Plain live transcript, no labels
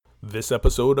This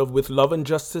episode of With Love and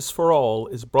Justice for All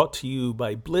is brought to you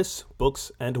by Bliss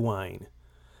Books and Wine.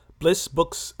 Bliss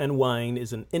Books and Wine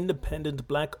is an independent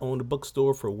Black-owned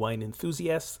bookstore for wine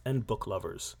enthusiasts and book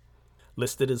lovers.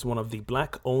 Listed as one of the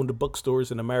Black-owned bookstores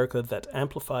in America that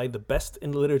amplify the best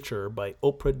in literature by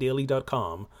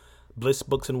OprahDaily.com, Bliss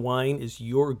Books and Wine is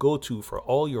your go-to for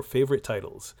all your favorite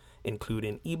titles,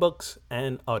 including ebooks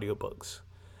and audiobooks.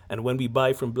 And when we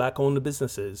buy from Black-owned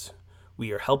businesses,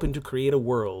 we are helping to create a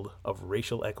world of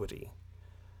racial equity.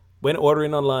 When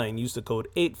ordering online, use the code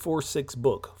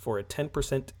 846BOOK for a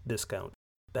 10% discount.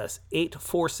 That's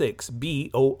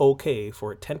 846BOOK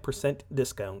for a 10%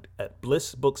 discount at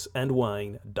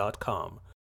blissbooksandwine.com.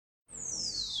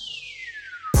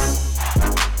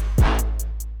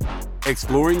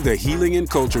 Exploring the healing and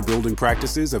culture building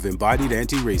practices of embodied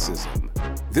anti-racism.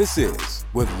 This is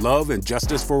With Love and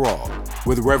Justice for All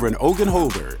with Reverend Ogun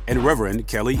Holder and Reverend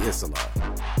Kelly Isola.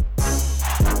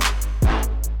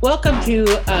 Welcome to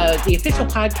the official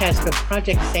podcast of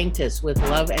Project Sanctus with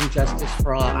Love and Justice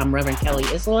for All. I'm Reverend Kelly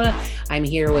Isola. I'm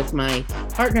here with my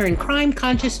partner in crime,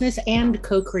 consciousness, and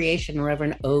co-creation,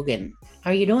 Reverend Ogun.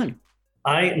 How are you doing?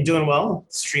 I am doing well.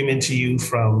 Streaming to you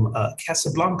from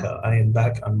Casablanca. I am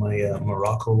back on my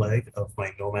Morocco leg of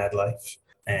my nomad life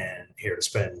and here to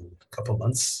spend a couple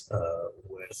months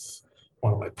with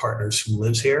one of my partners who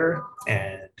lives here.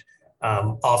 And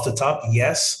off the top,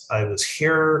 yes, I was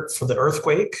here for the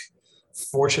earthquake.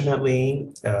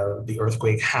 Fortunately, the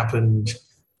earthquake happened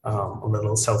a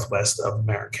little southwest of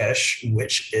Marrakesh,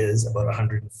 which is about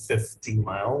 150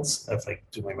 miles, if I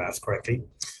do my math correctly,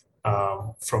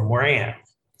 from where I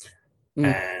am.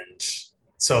 And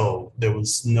so there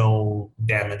was no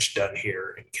damage done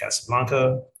here in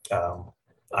Casablanca.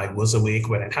 I was awake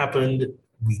when it happened.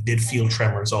 We did feel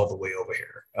tremors all the way over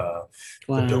here.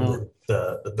 Wow.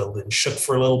 The building shook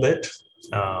for a little bit.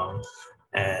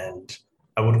 And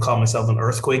I wouldn't call myself an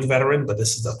earthquake veteran, but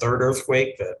this is the third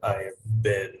earthquake that I have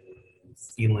been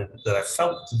feeling, that I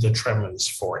felt the tremors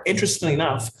for. Interestingly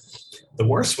enough, the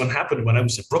worst one happened when I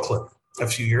was in Brooklyn a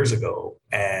few years ago.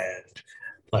 And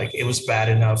like, it was bad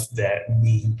enough that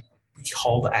we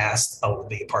hauled ass out of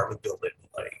the apartment building.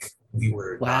 Like, we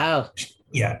were, wow.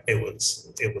 Yeah, it was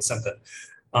something.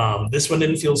 This one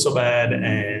didn't feel so bad,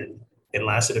 and it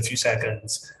lasted a few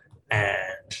seconds,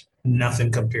 and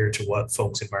nothing compared to what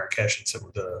folks in Marrakesh and some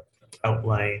of the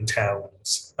outlying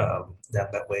towns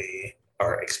that way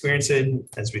are experiencing.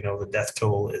 As we know, the death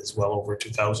toll is well over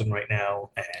 2,000 right now,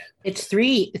 and it's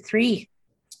three.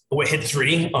 Oh, it hit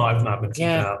 3? Oh, I've not been keeping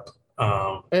up.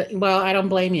 Well, I don't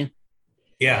blame you.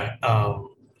 Yeah.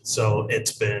 So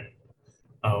it's been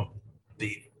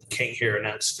the king here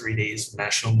announced 3 days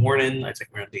national mourning. I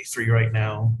think we're on day 3 right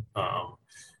now.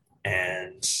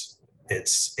 And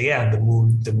it's,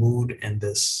 the mood in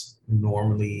this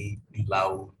normally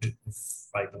loud,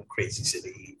 vibrant, crazy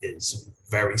city is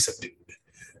very subdued.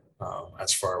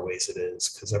 As far away as it is,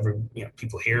 because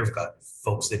people here have got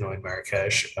folks they know in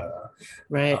Marrakesh.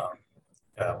 Right.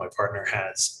 My partner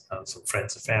has some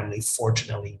friends and family.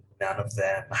 Fortunately, none of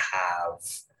them have.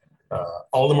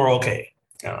 All of them are okay.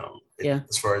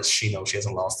 As far as she knows, she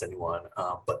hasn't lost anyone.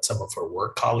 But some of her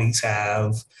work colleagues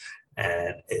have,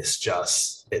 and it's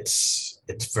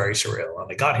very surreal.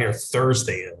 And I got here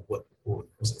Thursday. What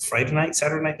was it? Friday night,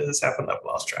 Saturday night? Did this happen? I've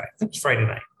lost track. It was Friday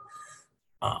night.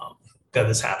 That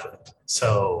this happened.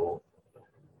 So,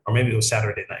 or maybe it was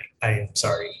Saturday night. I am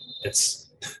sorry.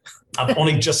 I've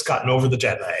only just gotten over the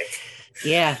jet lag.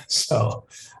 Yeah. So,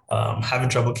 having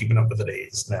trouble keeping up with the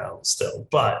days now still,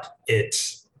 but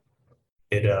it's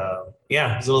a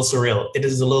little surreal. It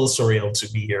is a little surreal to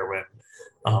be here when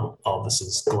all this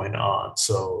is going on.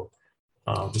 So,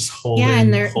 just holding. Yeah,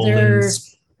 and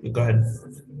go ahead.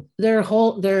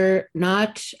 They're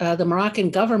not. The Moroccan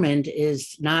government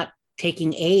is not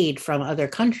taking aid from other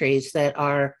countries that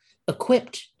are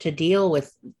equipped to deal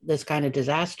with this kind of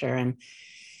disaster, and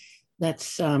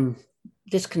that's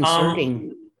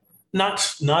disconcerting.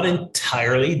 Not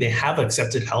entirely. They have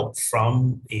accepted help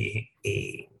from a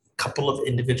couple of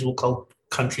individual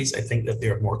countries, I think, that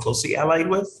they're more closely allied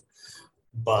with.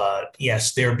 But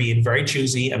yes, they're being very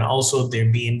choosy, and also they're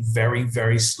being very,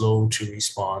 very slow to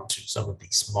respond to some of the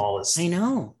smallest,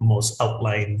 most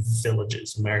outlying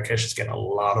villages. Marrakesh is getting a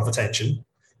lot of attention.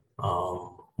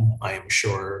 I am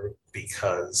sure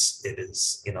because it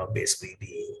is, basically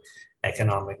the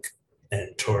economic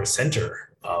and tourist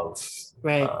center of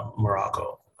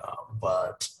Morocco.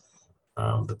 But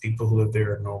the people who live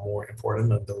there are no more important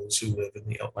than those who live in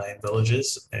the outlying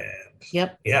villages.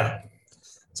 And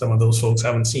some of those folks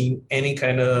haven't seen any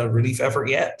kind of relief effort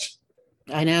yet.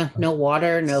 I know. No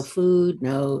water, no food,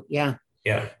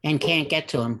 and can't get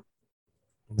to them.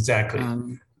 Exactly.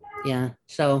 Yeah.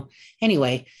 So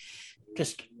anyway,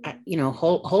 just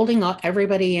holding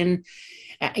everybody in.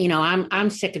 I'm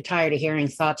sick and tired of hearing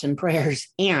thoughts and prayers,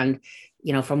 and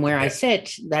from where I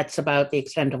sit, that's about the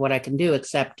extent of what I can do.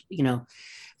 Except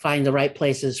find the right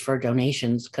places for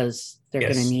donations because they're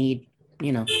going to need.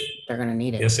 They're going to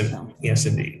need it. Yes, so. Yes,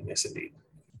 indeed. Yes, indeed.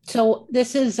 So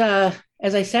this is, as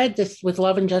I said, this with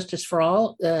Love and Justice for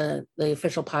All, the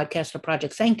official podcast of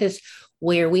Project Sanctus,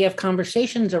 where we have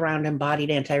conversations around embodied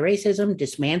anti-racism,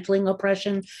 dismantling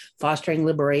oppression, fostering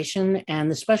liberation, and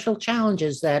the special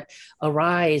challenges that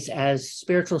arise as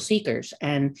spiritual seekers,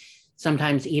 and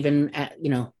sometimes even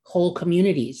whole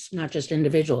communities, not just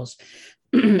individuals.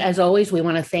 As always, we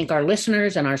want to thank our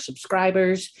listeners and our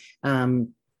subscribers.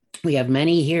 We have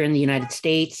many here in the United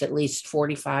States, at least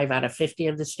 45 out of 50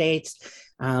 of the states,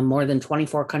 more than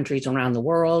 24 countries around the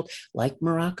world, like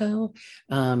Morocco,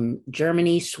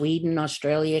 Germany, Sweden,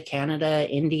 Australia, Canada,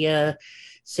 India,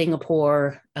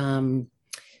 Singapore. And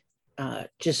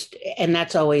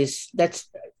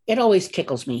it always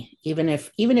tickles me, even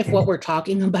if what we're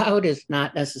talking about is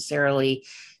not necessarily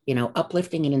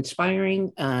uplifting and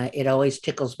inspiring. It always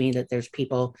tickles me that there's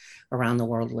people around the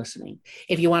world listening.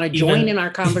 If you want to join in our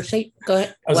conversation, go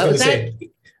ahead. I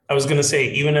was going to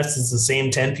say, even if it's the same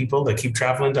 10 people that keep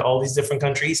traveling to all these different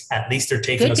countries, at least they're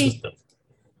taking us with them.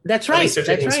 That's right.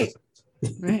 That's right.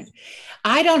 Right.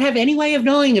 I don't have any way of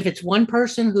knowing if it's one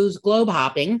person who's globe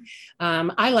hopping.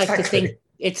 I like to think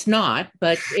it's not,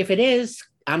 but if it is,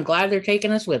 I'm glad they're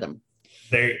taking us with them.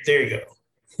 There you go.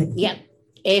 Yeah.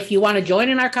 If you want to join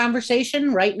in our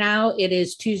conversation, right now it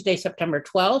is Tuesday, September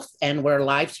 12th, and we're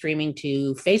live streaming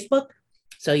to Facebook.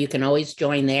 So you can always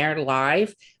join there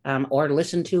live or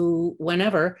listen to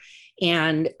whenever.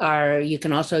 And you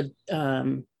can also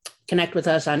connect with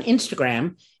us on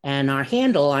Instagram. And our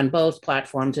handle on both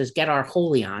platforms is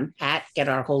 @GetOurHolyOn.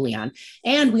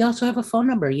 And we also have a phone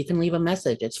number. You can leave a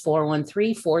message. It's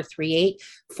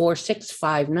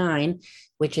 413-438-4659.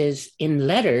 which is in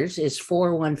letters is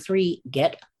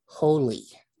 413-GET-HOLY.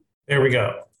 There we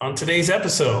go. On today's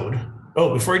episode,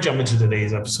 before I jump into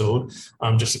today's episode,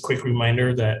 just a quick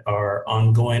reminder that our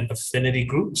ongoing affinity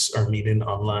groups are meeting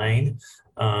online.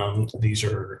 These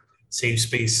are safe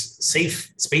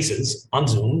spaces on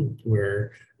Zoom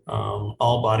where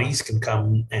all bodies can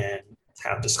come and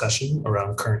have discussion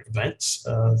around current events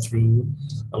through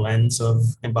a lens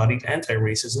of embodied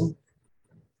anti-racism.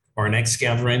 Our next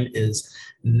gathering is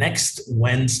next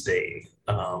Wednesday.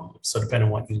 So depending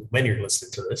on when you're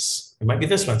listening to this, it might be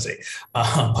this Wednesday,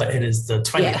 but it is the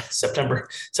 20th, September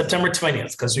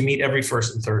 20th, because we meet every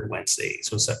first and third Wednesday.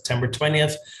 So September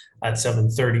 20th at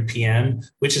 7:30 p.m.,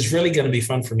 which is really going to be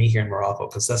fun for me here in Morocco,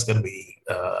 because that's going to be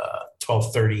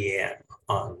 12:30 a.m.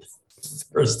 on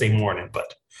Thursday morning,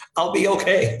 but I'll be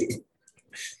okay.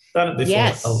 Done it before.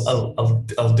 Yes.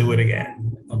 I'll do it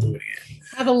again.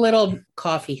 Have a little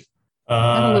coffee.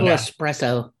 Have a little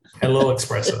espresso. A little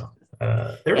espresso.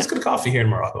 There is good coffee here in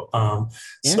Morocco.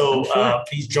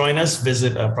 Please join us.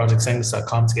 Visit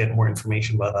projectsanctus.com to get more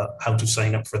information about how to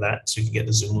sign up for that, so you can get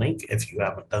the Zoom link if you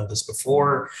haven't done this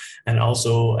before. And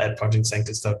also at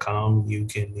projectsanctus.com, you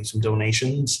can leave some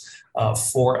donations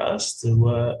for us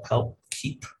to help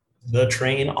keep the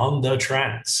train on the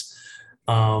tracks.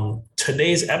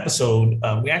 Today's episode,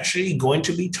 we're actually going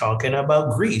to be talking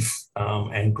about grief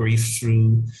and grief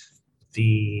through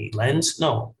the lens.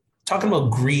 Talking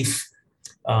about grief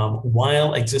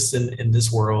while existing in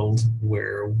this world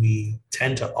where we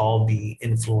tend to all be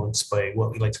influenced by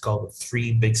what we like to call the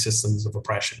three big systems of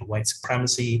oppression: white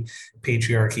supremacy,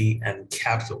 patriarchy, and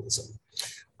capitalism.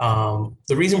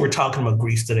 The reason we're talking about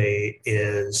grief today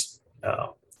is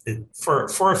for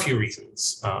a few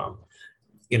reasons. I'm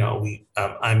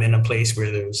in a place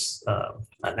where there's a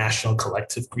national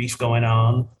collective grief going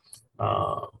on.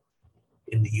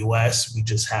 In the US, we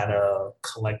just had a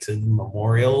collective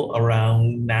memorial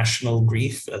around national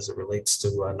grief as it relates to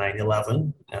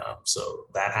 9/11. So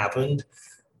that happened.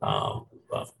 I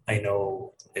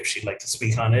know if she'd like to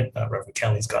speak on it, Reverend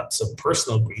Kelly's got some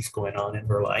personal grief going on in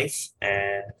her life.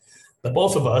 And the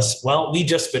both of us, we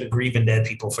just been grieving dead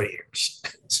people for years.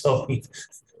 So we've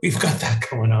got that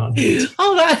going on.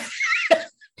 Hold on.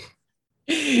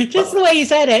 Just the way you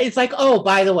said it, it's like, oh,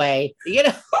 by the way,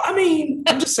 I mean,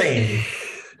 I'm just saying.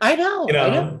 I know. I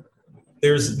know.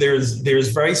 There's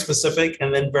very specific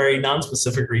and then very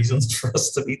non-specific reasons for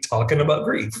us to be talking about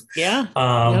grief. Yeah.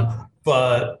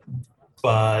 But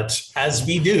as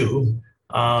we do,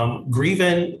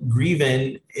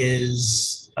 grieving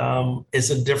is a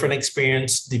different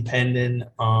experience depending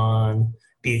on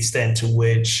the extent to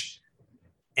which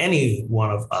any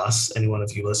one of us, any one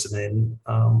of you listening,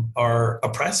 are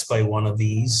oppressed by one of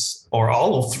these or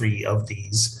all of three of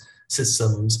these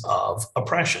systems of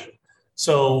oppression.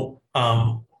 So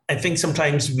I think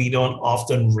sometimes we don't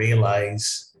often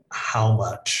realize how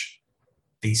much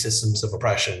these systems of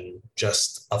oppression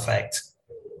just affect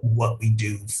what we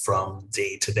do from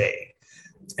day to day.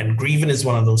 And grieving is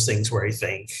one of those things where I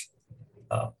think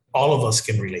all of us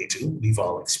can relate to. We've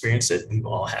all experienced it. We've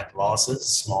all had losses,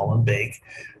 small and big,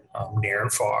 near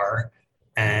and far.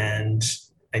 And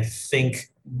I think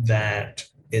that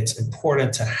it's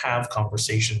important to have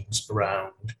conversations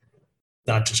around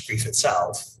not just grief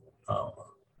itself,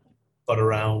 but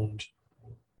around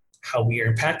how we are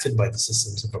impacted by the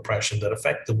systems of oppression that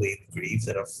affect the way we grieve,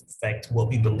 that affect what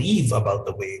we believe about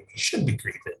the way we should be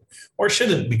grieving or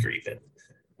shouldn't be grieving.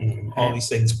 All these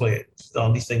things play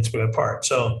a part.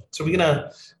 So we're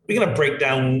gonna break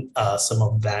down some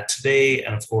of that today.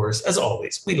 And of course, as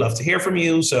always, we'd love to hear from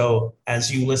you. So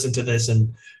as you listen to this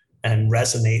and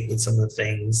resonate with some of the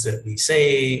things that we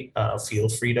say, feel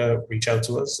free to reach out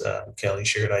to us. Kelly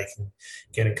shared I can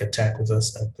get in contact with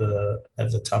us at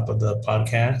the top of the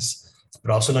podcast. But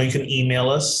also know you can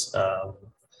email us.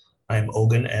 I'm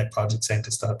Ogun at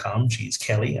projectsanctus.com. She's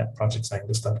Kelly at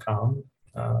projectsanctus.com.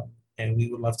 And we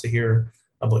would love to hear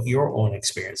about your own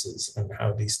experiences and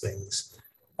how these things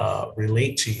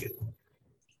relate to you.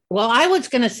 Well, I was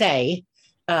going to say,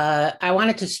 I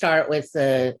wanted to start with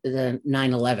the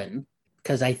 9/11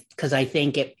 because I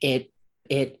think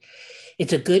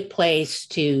it's a good place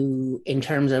to, in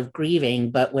terms of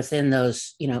grieving, but within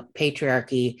those,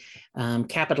 patriarchy,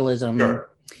 capitalism, Sure.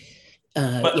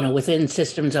 Within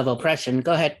systems of oppression.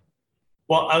 Go ahead.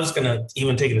 Well, I was going to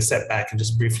even take it a step back and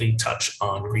just briefly touch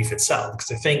on grief itself,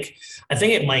 because I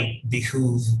think it might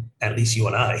behoove at least you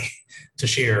and I to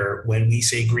share when we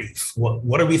say grief.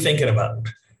 What are we thinking about,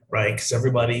 right? Because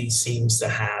everybody seems to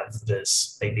have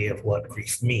this idea of what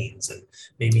grief means, and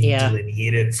maybe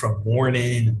delineated from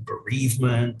mourning and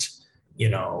bereavement,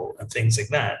 and things like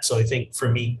that. So I think for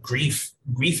me, grief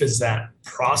is that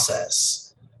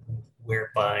process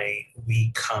whereby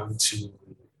we come to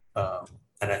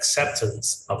an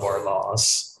acceptance of our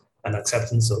loss, an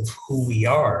acceptance of who we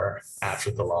are after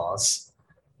the loss,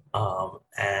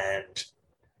 and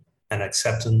an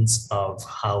acceptance of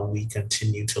how we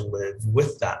continue to live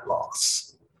with that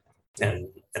loss. And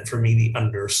for me,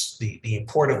 the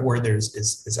important word there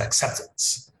is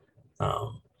acceptance.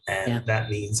 That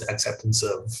means acceptance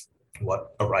of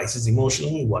what arises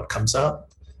emotionally, what comes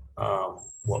up,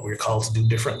 what we're called to do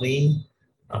differently,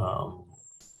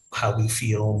 how we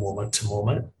feel moment to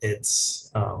moment. It's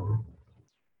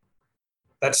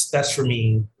that's for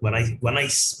me when I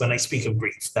speak of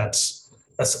grief. That's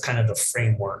kind of the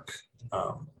framework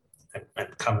I'm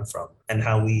coming from, and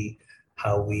how we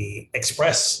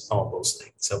express all those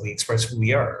things. So we express who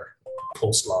we are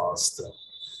post loss.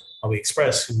 How we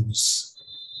express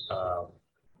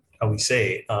how we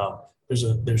say. There's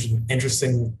an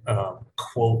interesting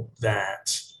quote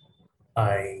that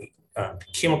I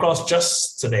came across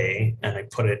just today, and I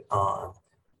put it on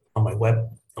my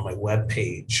web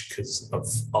page because of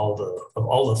all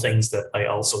the things that I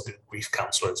also do. Grief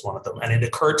counselor is one of them, and it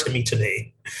occurred to me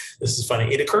today. This is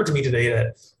funny. It occurred to me today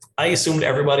that I assumed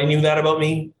everybody knew that about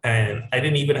me, and I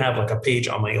didn't even have like a page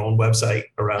on my own website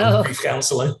around grief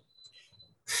counseling.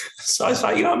 So I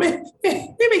thought, maybe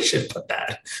I should put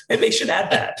that. Maybe I should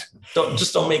add that.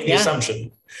 Don't make the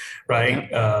assumption, right?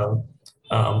 Yeah.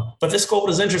 But this quote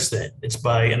is interesting. It's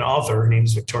by an author. Her name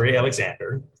is Victoria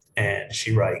Alexander, and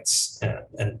she writes,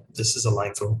 and this is a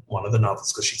line from one of the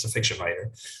novels because she's a fiction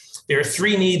writer. There are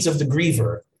three needs of the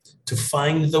griever: to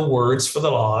find the words for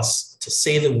the loss, to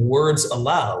say the words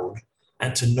aloud,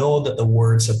 and to know that the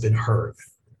words have been heard.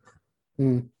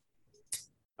 And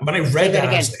when I read that,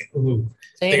 I was like, ooh,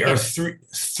 there are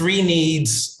three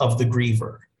needs of the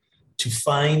griever: to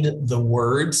find the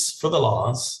words for the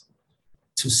loss,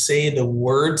 to say the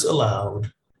words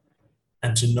aloud,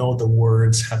 and to know the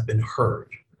words have been heard.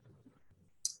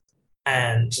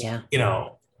 And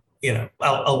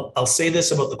I'll say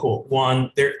this about the quote.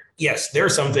 One, there are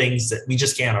some things that we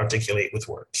just can't articulate with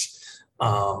words.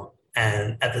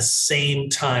 And at the same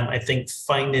time, I think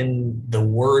finding the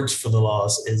words for the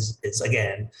loss is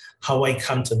again how I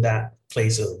come to that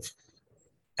place of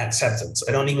acceptance.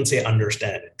 I don't even say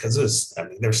understand it, because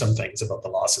there's some things about the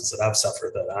losses that I've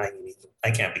suffered that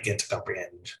I can't begin to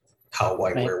comprehend how,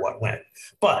 why, where, what, when.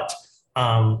 But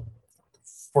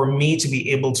for me to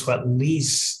be able to at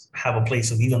least have a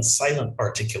place of even silent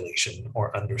articulation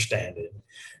or understanding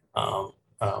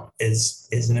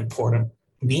is an important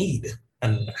need,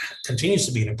 and continues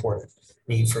to be an important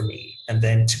me for me. And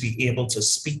then to be able to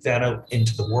speak that out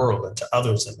into the world and to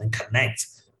others, and then connect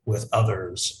with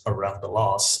others around the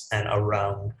loss and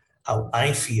around how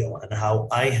I feel and how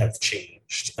I have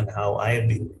changed and how I have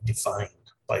been defined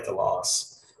by the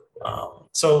loss.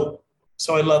 So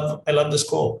I love this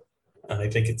quote, and I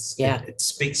think it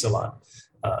speaks a lot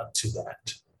to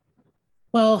that.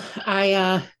 Well,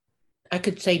 I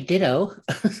could say ditto.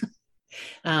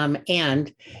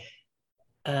 And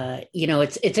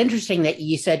it's interesting that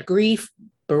you said grief,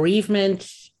 bereavement,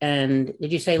 and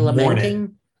did you say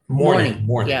lamenting? Mourning.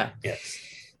 Yeah. Yes.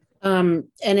 And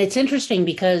it's interesting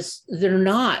because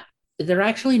they're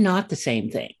actually not the same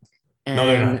thing. And, no,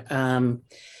 they're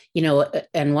not.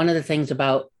 And one of the things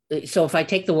so if I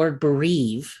take the word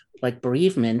bereave, like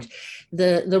bereavement,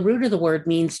 the root of the word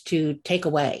means to take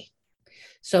away.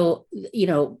 So,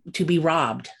 to be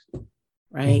robbed,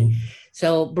 right? Mm-hmm.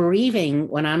 So bereaving,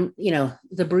 when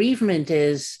the bereavement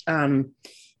is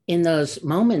in those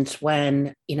moments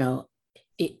when,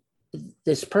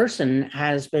 this person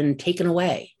has been taken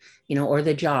away, or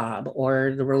the job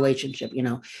or the relationship,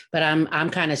 but I'm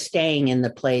kind of staying in the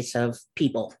place of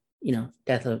people,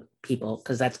 death of people,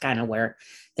 because that's kind of where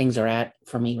things are at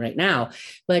for me right now.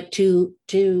 But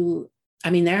there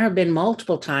have been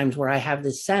multiple times where I have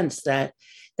this sense that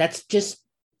that's just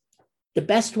the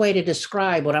best way to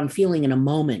describe what I'm feeling in a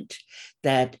moment,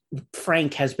 that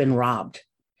Frank has been robbed.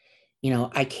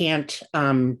 I can't,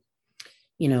 and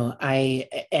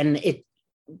it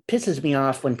pisses me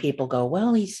off when people go,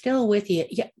 well, he's still with you.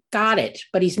 Yeah, got it.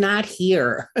 But he's not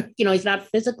here. He's not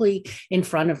physically in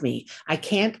front of me. I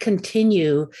can't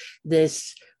continue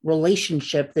this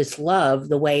relationship, this love,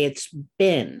 the way it's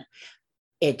been.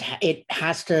 It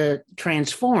has to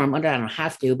transform. I don't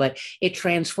have to, but it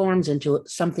transforms into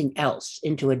something else,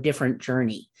 into a different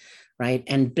journey, right?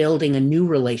 And building a new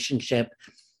relationship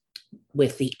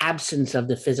with the absence of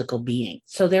the physical being.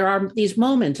 So there are these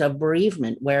moments of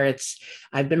bereavement where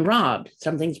I've been robbed,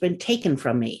 something's been taken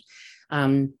from me.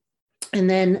 And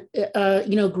then,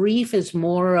 grief is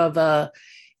more of I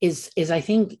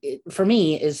think for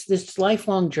me, is this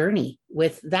lifelong journey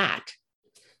with that.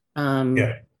 And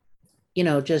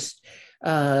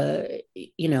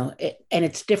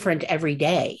it's different every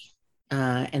day.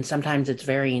 And sometimes it's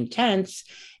very intense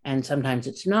and sometimes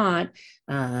it's not.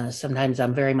 Sometimes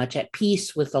I'm very much at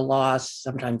peace with the loss.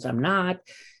 Sometimes I'm not.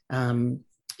 When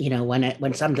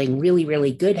something really,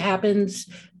 really good happens,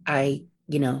 I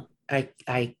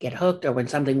get hooked, or when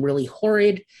something really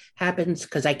horrid happens,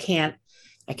 because I can't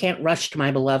rush to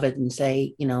my beloved and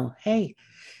say, hey,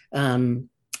 and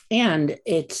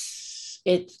it's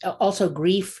also,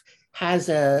 grief has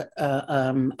a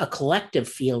collective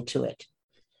feel to it.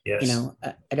 Yes.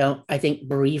 I think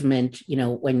bereavement,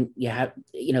 when you have,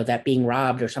 that being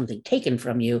robbed or something taken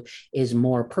from you is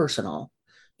more personal,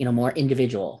 more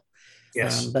individual.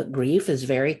 Yes. But grief is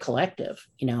very collective,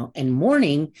 and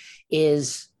mourning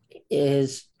is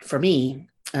for me,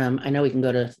 I know we can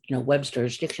go to,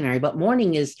 Webster's dictionary, but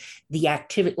mourning is the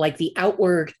activity, like the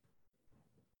outward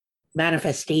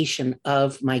manifestation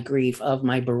of my grief, of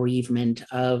my bereavement,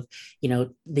 of,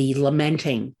 the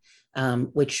lamenting,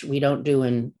 which we don't do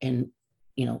in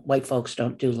white folks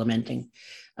don't do lamenting.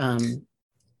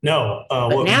 No.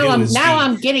 But now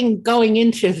I'm going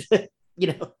into the,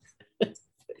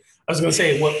 I was going to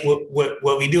say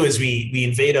what we do is we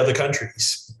invade other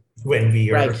countries when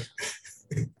we are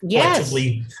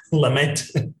collectively lament.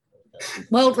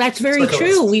 Well, that's very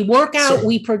true. We work out,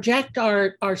 we project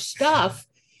our stuff.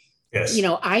 Yes.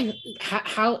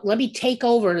 Let me take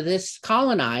over this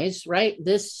colonize, right?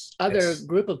 This other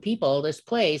group of people, this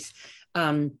place.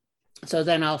 So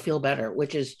then I'll feel better,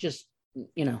 which is just,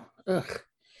 ugh.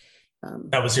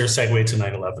 That was your segue to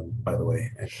 9/11, by the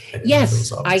way.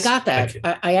 Yes, I got that.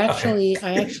 I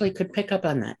actually could pick up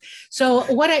on that. So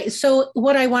what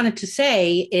I wanted to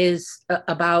say is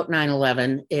about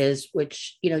 9/11 is,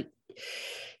 which,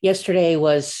 yesterday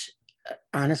was,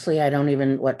 honestly, I don't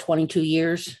even, 22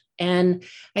 years. And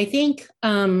I think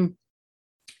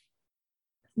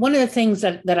one of the things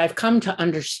that I've come to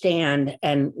understand,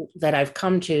 and that I've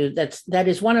come to, that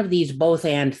is one of these both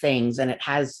and things, and it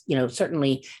has,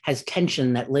 certainly has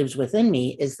tension that lives within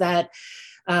me, is that,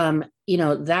 that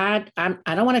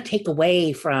I don't want to take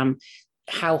away from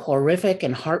how horrific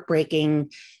and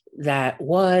heartbreaking that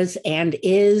was and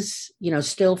is,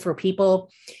 still for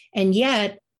people. And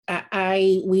yet,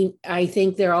 I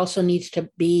think there also needs to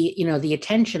be, the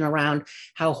attention around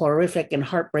how horrific and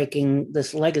heartbreaking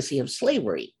this legacy of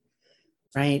slavery,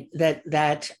 right?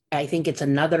 That I think it's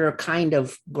another kind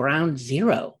of ground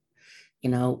zero,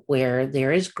 where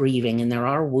there is grieving and there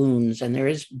are wounds and there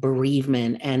is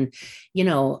bereavement. And,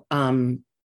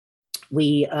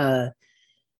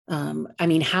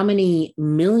 how many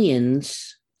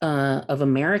millions of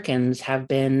Americans have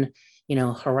been,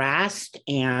 harassed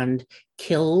and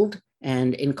killed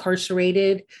and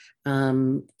incarcerated?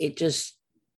 It just,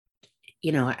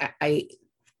 I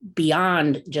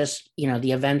beyond just,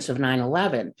 the events of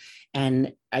 9/11.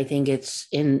 And I think it's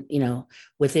in,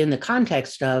 within the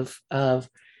context of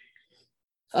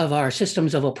our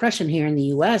systems of oppression here in the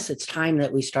U.S., it's time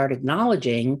that we start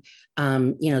acknowledging,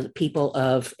 the people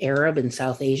of Arab and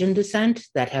South Asian descent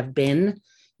that have been,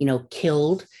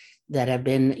 killed, that have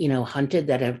been, hunted,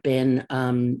 that have been,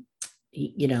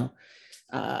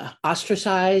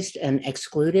 ostracized and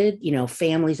excluded,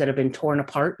 families that have been torn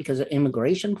apart because of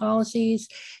immigration policies,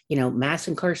 mass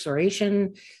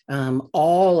incarceration,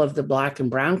 all of the Black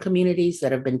and Brown communities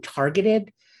that have been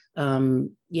targeted.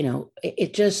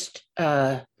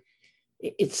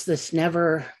 It's this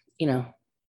never,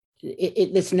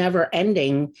 this never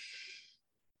ending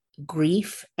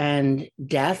grief and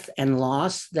death and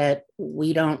loss that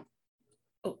we don't,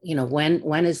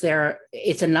 when is there,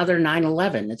 it's another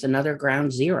 9/11, it's another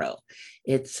ground zero.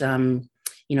 It's,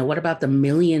 what about the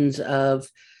millions of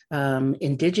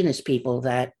indigenous people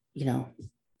that,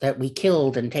 that we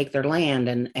killed and take their land,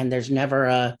 and there's never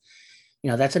a,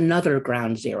 that's another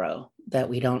ground zero that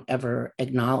we don't ever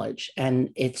acknowledge. And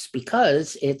it's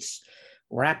because it's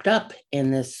wrapped up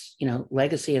in this,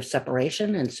 legacy of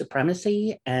separation and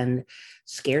supremacy and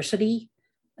scarcity.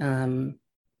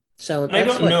 So I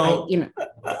don't know.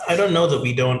 I don't know that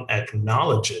we don't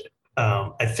acknowledge it.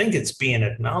 I think it's being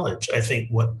acknowledged. I think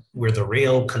where the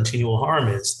real continual harm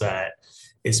is that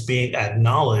it's being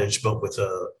acknowledged, but with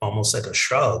almost like a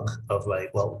shrug of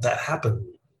like, well, that happened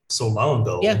so long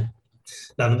ago. Yeah.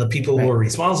 None of the people who are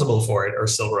responsible for it are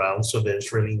still around, so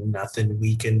there's really nothing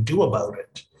we can do about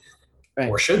it,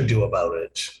 or should do about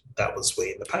it. That was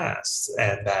way in the past,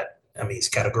 and that, it's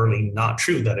categorically not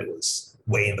true that it was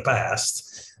way in the past.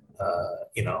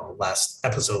 Last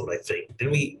episode, I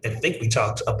think we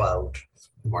talked about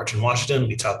the March in Washington.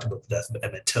 We talked about the death of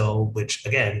Emmett Till, which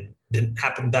again didn't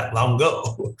happen that long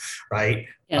ago, right?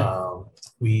 Yeah.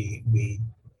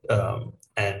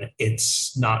 And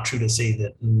it's not true to say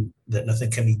that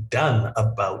nothing can be done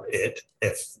about it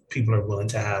if people are willing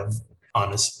to have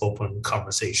honest, open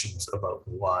conversations about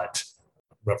what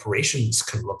reparations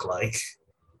can look like.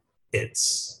 It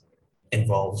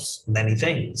involves many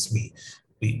things.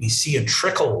 We see a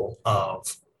trickle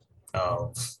of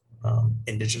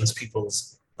indigenous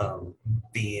peoples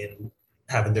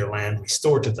having their land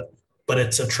restored to them, but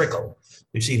it's a trickle.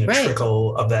 We've seen a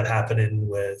trickle of that happening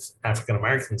with African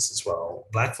Americans as well,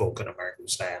 Black folk in American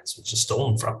lands, which is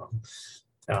stolen from them.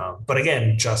 But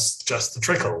again, just the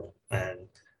trickle. And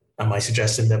am I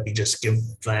suggesting that we just give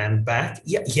land back?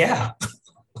 Yeah.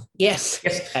 Yes.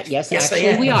 Yes.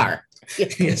 Actually, we are.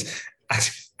 Yes.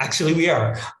 Actually, we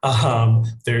are.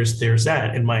 There's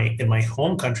that in my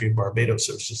home country of Barbados.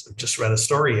 I just read a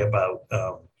story about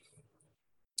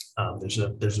there's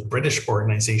a British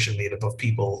organization made up of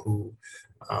people who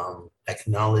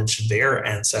acknowledge their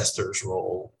ancestors'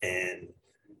 role in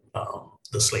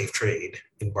the slave trade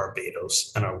in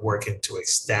Barbados and are working to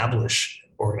establish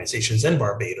organizations in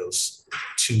Barbados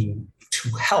to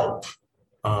help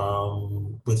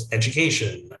with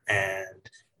education and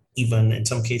even in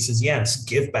some cases, yes,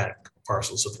 give back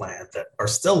parcels of land that are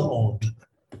still owned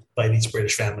by these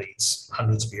British families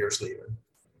hundreds of years later.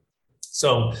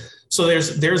 So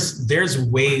there's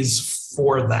ways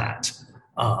for that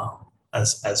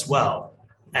as well.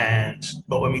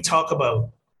 But when we talk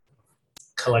about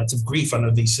collective grief under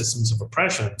these systems of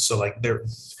oppression, so like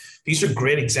these are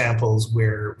great examples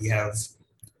where we have,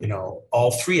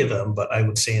 all three of them, but I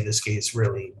would say in this case,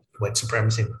 really white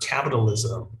supremacy and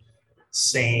capitalism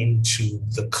saying to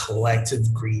the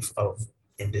collective grief of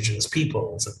indigenous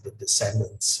peoples and the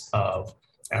descendants of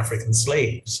African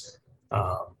slaves.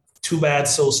 Too bad,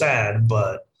 so sad,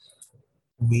 but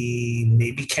we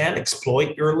maybe can't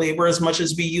exploit your labor as much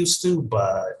as we used to,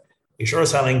 but you sure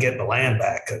as hell ain't getting the land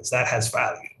back because that has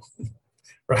value,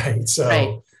 right?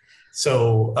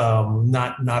 So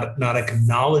not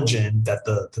acknowledging that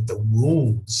the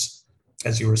wounds,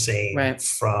 as you were saying,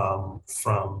 from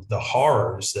the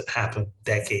horrors that happened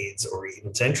decades or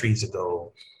even centuries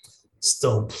ago,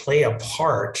 still play a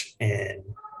part in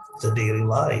the daily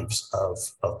lives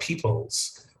of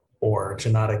peoples, or to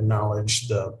not acknowledge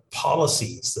the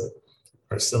policies that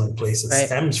are still in place that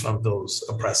stems from those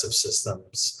oppressive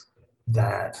systems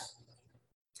that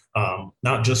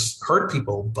not just hurt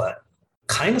people, but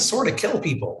kind of sort of kill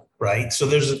people, right? So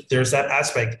there's that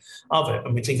aspect of it.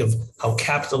 I mean, think of how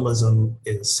capitalism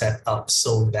is set up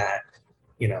so that,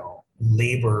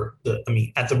 labor,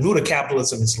 at the root of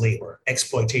capitalism is labor,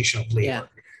 exploitation of labor, Yeah.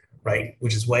 right?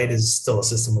 Which is why it is still a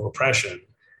system of oppression.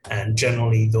 And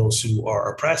generally those who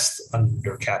are oppressed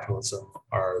under capitalism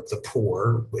are the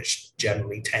poor, which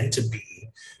generally tend to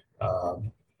be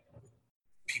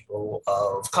people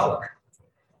of color.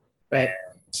 Right.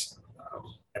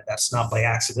 And that's not by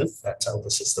accident. That's how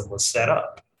the system was set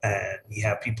up. And you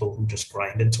have people who just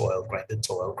grind and toil,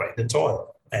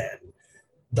 and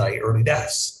die early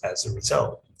deaths as a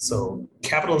result. So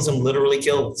capitalism literally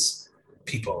kills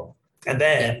people. And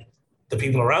then the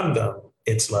people around them,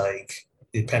 it's like,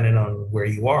 depending on where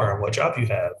you are and what job you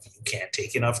have, you can't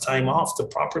take enough time off to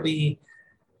properly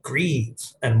grieve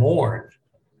and mourn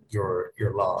your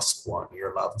lost one,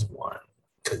 your loved one,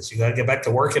 because you got to get back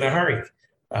to work in a hurry.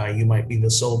 You might be the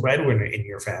sole breadwinner in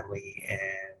your family, and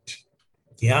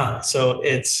so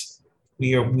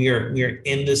we are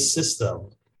in this system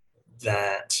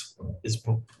that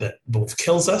both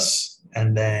kills us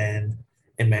and then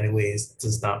in many ways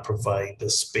does not provide the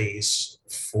space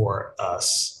for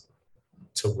us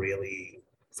to really,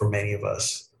 for many of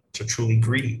us, to truly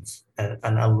grieve and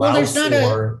allow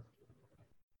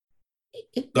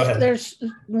Go ahead.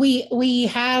 We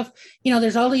have,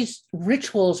 there's all these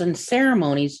rituals and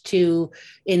ceremonies to,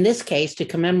 in this case, to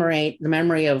commemorate the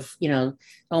memory of,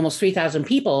 almost 3,000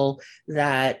 people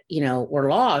that, were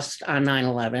lost on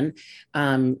 9/11.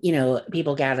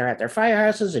 People gather at their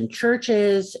firehouses, in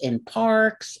churches, in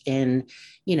parks, in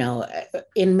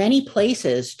many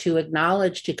places to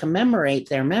acknowledge, to commemorate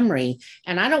their memory.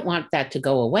 And I don't want that to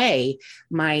go away.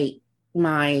 My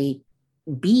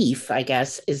beef, I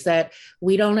guess, is that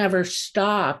we don't ever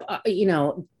stop,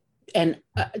 and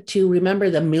to remember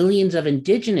the millions of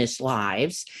indigenous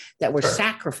lives that were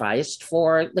sacrificed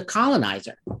for the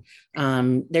colonizer.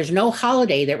 There's no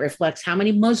holiday that reflects how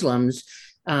many Muslims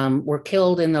were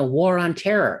killed in the war on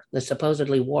terror, the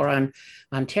supposedly war on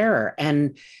terror.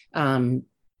 And, the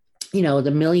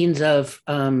millions of,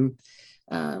 Arab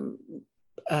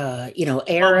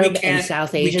and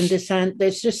South Asian descent.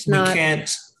 There's just not.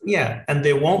 Yeah, and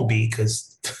there won't be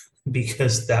because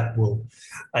that will,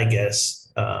 I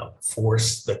guess,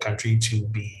 force the country to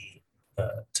be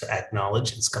to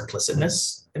acknowledge its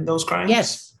complicitness in those crimes.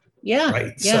 Yes. Yeah.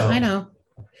 Right. Yeah, I know.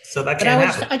 So that can't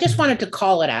happen. I just wanted to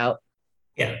call it out.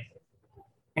 Yeah.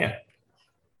 Yeah.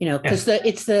 Because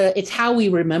it's how we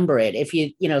remember it. If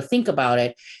you think about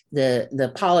it,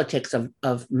 the politics of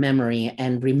memory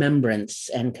and remembrance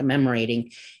and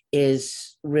commemorating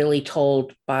is really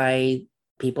told by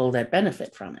people that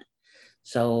benefit from it.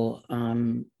 So,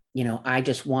 I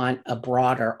just want a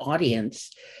broader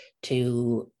audience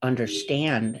to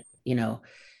understand,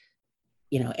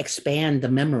 expand the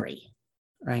memory,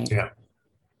 right? Yeah.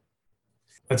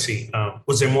 Let's see.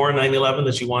 Was there more 9/11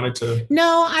 that you wanted to?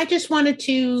 No, I just wanted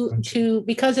to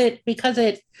because it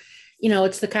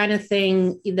it's the kind of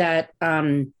thing that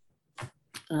that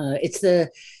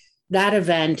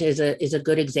event is a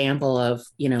good example of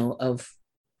of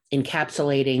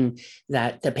encapsulating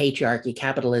that the patriarchy,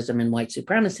 capitalism, and white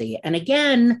supremacy. And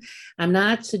again, I'm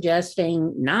not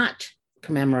suggesting not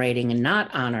commemorating and not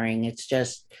honoring. It's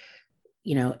just,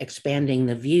 expanding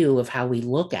the view of how we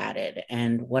look at it.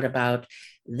 And what about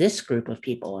this group of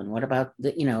people? And what about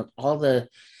all the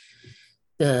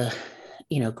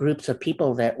groups of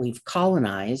people that we've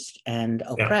colonized and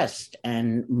oppressed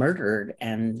and murdered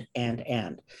and.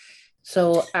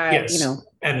 So yes.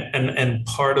 And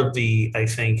part of I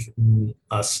think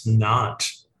us not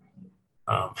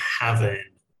having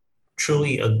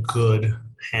truly a good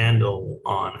handle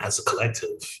on, as a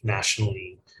collective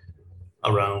nationally,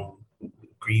 around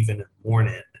grieving and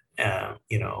mourning,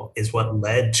 is what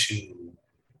led to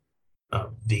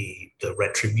the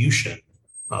retribution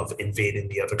of invading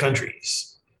the other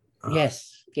countries.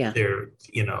 Yes. Yeah.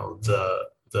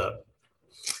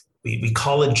 We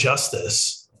call it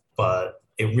justice, but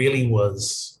it really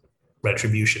was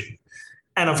retribution.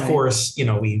 And of course,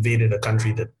 we invaded a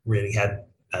country that really had,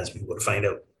 as we would find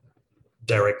out,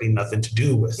 directly nothing to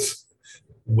do with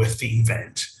the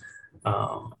event.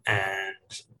 And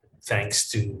thanks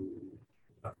to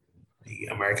the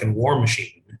American war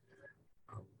machine,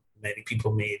 many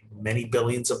people made many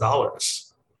billions of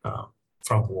dollars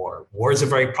from war. War is a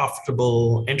very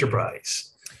profitable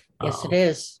enterprise. Yes, it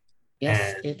is.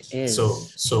 Yes, it is.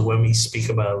 So when we speak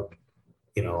about,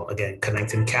 again,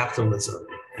 connecting capitalism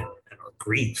and our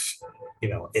grief,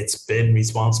 it's been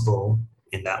responsible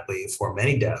in that way for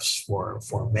many deaths, for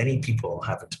many people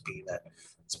having to be in that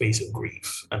space of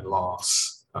grief and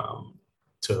loss.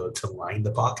 to line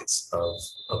the pockets of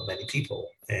many people.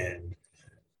 And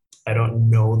I don't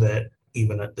know that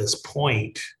even at this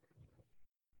point,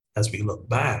 as we look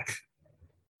back,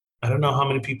 I don't know how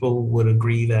many people would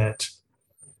agree that,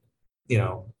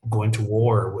 going to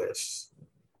war with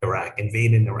Iraq,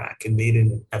 invading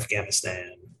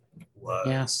Afghanistan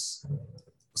was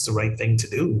the right thing to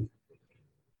do.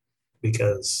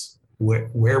 Because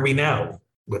where are we now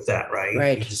with that, right?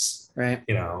 Right. And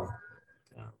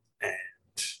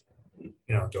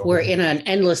we're in an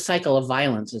endless cycle of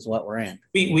violence is what we're in.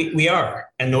 We are.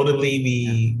 And notably,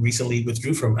 we recently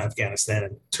withdrew from Afghanistan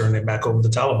and turned it back over to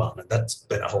the Taliban. And that's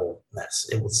been a whole mess.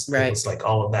 It was like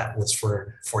all of that was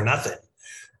for nothing.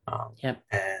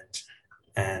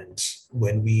 And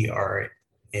when we are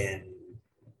in,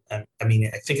 I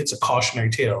think it's a cautionary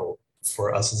tale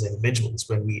for us as individuals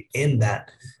when we in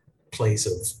that place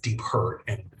of deep hurt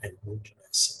and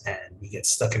woundedness, and we get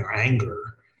stuck in our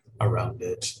anger around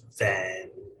it, then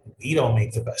we don't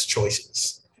make the best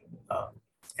choices.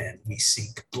 And we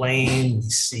seek blame, we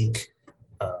seek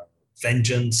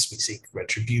vengeance, we seek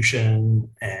retribution,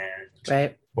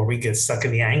 and or we get stuck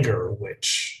in the anger,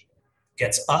 which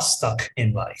gets us stuck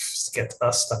in life, gets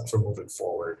us stuck from moving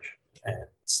forward. And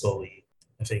slowly,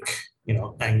 I think,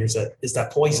 anger is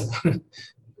that poison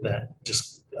that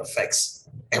just affects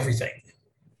everything.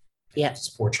 Yeah. It's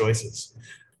poor choices.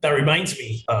 That reminds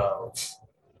me of,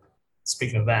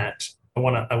 speaking of that, I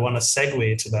want to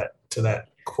segue to that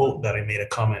quote that I made a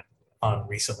comment on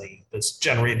recently. That's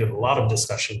generated a lot of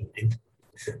discussion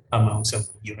among some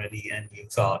Unity and New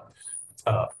Thought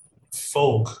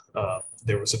folk.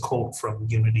 There was a quote from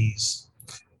Unity's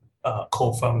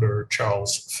co-founder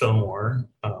Charles Fillmore,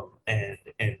 and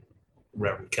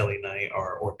Reverend Kelly and I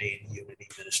are ordained Unity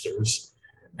ministers,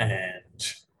 and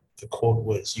the quote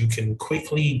was, "You can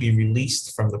quickly be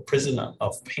released from the prison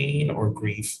of pain or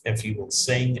grief if you will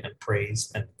sing and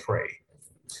praise and pray."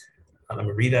 And let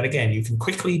me read that again. "You can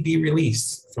quickly be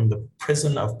released from the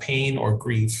prison of pain or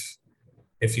grief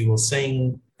if you will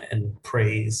sing and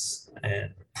praise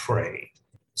and pray."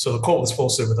 So the quote was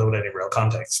posted without any real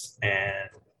context, and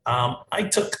I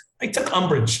took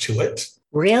umbrage to it.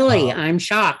 Really, I'm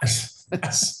shocked.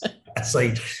 As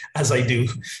I do.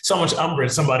 So much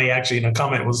umbrage. Somebody actually in a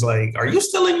comment was like, "Are you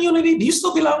still in Unity? Do you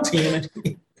still belong to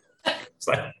Unity?" It's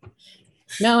like,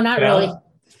 no, not really.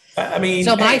 I mean,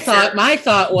 so my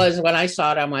thought was when I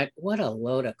saw it, I'm like, what a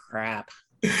load of crap.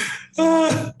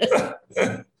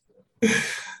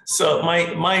 So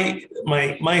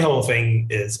my whole thing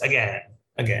is again,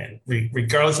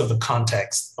 regardless of the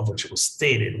context of which it was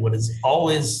stated, what is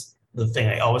always the thing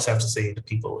I always have to say to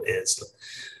people is,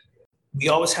 we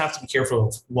always have to be careful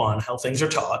of, one, how things are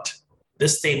taught.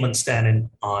 This statement standing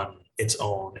on its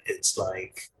own, it's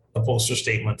like a poster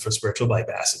statement for spiritual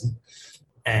bypassing.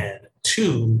 And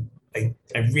two, I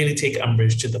really take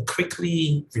umbrage to the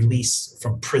quickly release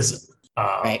from prison.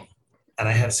 Right. And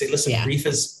I have to say, listen, grief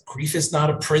is not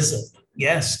a prison.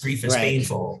 Yes, grief is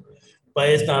painful, but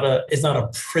it's not a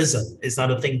prison. It's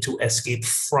not a thing to escape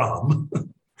from.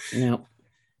 No.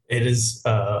 It is,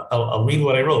 I'll read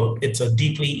what I wrote. It's a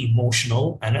deeply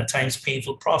emotional and at times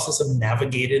painful process of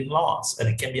navigating loss, and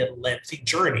it can be a lengthy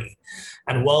journey.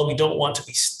 And while we don't want to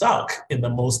be stuck in the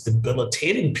most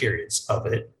debilitating periods of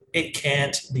it, it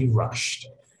can't be rushed.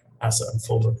 As it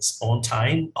unfolds in its own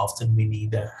time, often we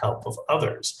need the help of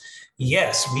others.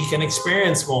 Yes, we can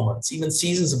experience moments, even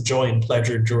seasons of joy and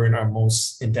pleasure during our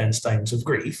most intense times of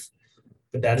grief,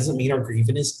 but that doesn't mean our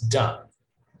grieving is done.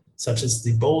 Such as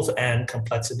the both and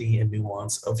complexity and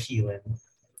nuance of healing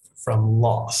from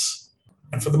loss.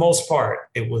 And for the most part,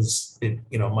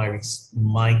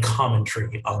 my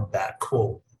commentary on that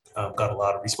quote got a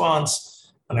lot of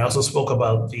response. And I also spoke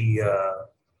about the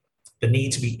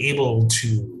need to be able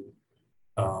to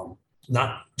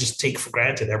not just take for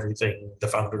granted everything the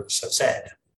founders have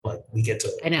said. Like we get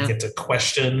to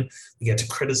question, we get to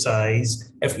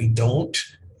criticize. If we don't,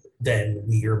 then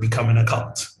we are becoming a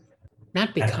cult.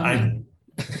 Not becoming.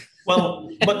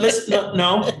 But listen,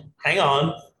 no, hang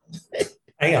on.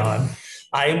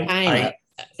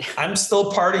 I'm still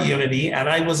part of Unity, and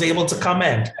I was able to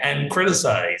comment and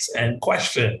criticize and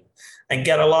question and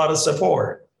get a lot of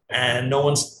support. And no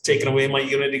one's taking away my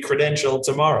Unity credential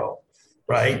tomorrow,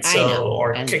 right?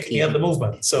 Or kicking me out of the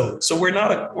movement. So we're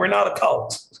not a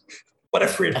cult.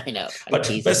 Whatever. I know. But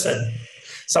listen,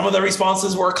 some of the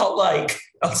responses were cult-like.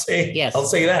 I'll say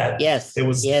that. Yes. There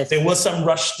was some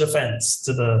rushed defense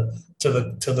to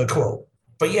the quote.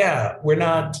 But yeah, we're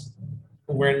not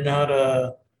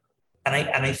and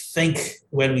I think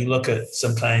when we look at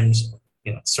sometimes,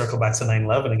 circle back to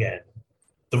 9/11 again,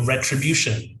 the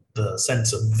retribution, the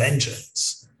sense of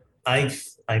vengeance, I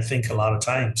I think a lot of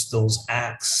times those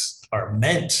acts are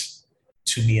meant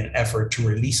to be an effort to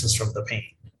release us from the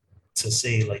pain, to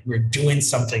say like, we're doing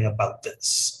something about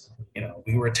this.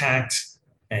 We were attacked,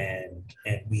 and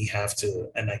we have to,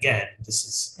 and again, this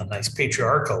is a nice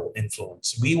patriarchal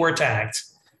influence. We were attacked.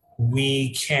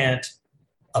 We can't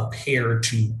appear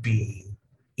to be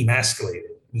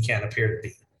emasculated. We can't appear to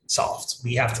be soft.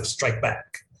 We have to strike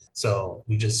back. So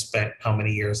we just spent how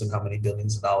many years and how many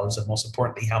billions of dollars, and most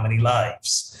importantly, how many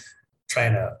lives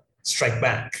trying to strike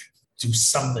back, do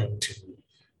something to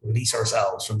release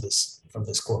ourselves from this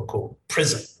quote unquote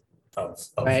prison of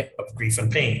grief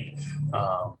and pain.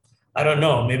 I don't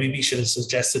know. Maybe we should have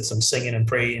suggested some singing and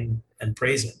praying and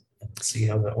praising and see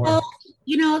how that works.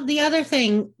 Well, the other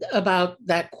thing about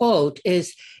that quote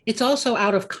is it's also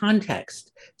out of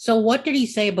context. So what did he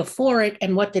say before it,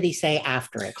 and what did he say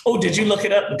after it? Oh, did you look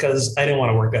it up? Because I didn't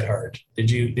want to work that hard.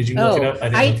 Did you look it up? I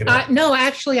didn't look it up. No,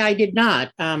 actually, I did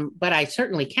not. But I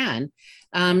certainly can.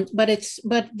 But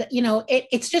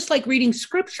it's just like reading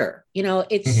scripture.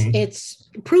 It's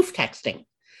proof texting.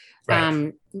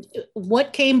 Right.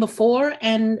 What came before,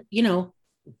 and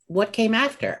what came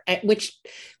after, which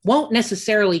won't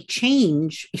necessarily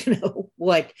change,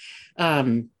 what,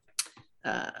 sure,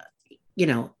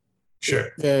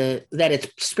 that it's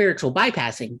spiritual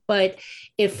bypassing. But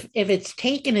if it's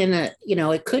taken in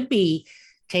it could be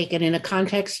taken in a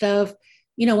context of,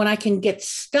 when I can get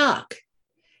stuck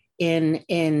in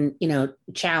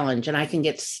challenge, and I can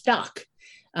get stuck,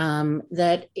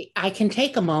 that I can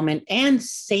take a moment and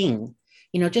sing,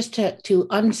 just to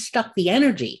unstuck the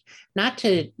energy, not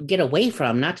to get away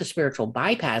from, not to spiritual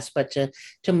bypass, but to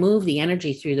move the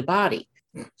energy through the body.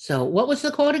 So what was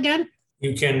the quote again?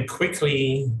 You can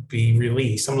quickly be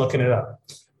released. I'm looking it up.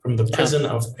 From the prison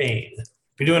of pain.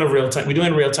 We're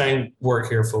doing real time work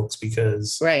here, folks,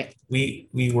 because we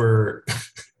were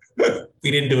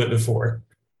we didn't do it before.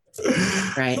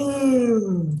 Right.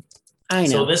 I know.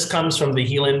 So this comes from The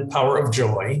Healing Power of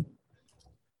Joy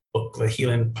book, The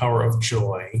Healing Power of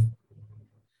Joy.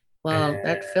 Well,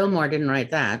 that Fillmore didn't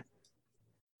write that.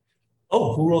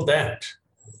 Oh, who wrote that?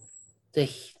 It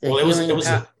was.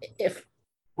 I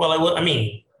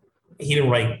mean, he didn't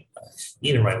write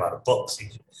a lot of books. A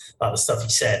lot of stuff he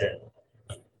said, and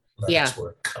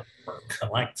were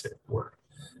collected.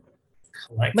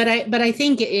 But I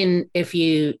think if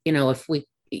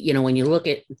when you look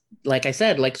at, like I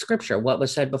said, like scripture, what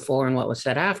was said before and what was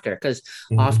said after, because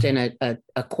often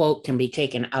a quote can be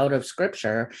taken out of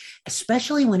scripture,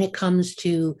 especially when it comes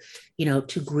to,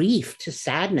 to grief, to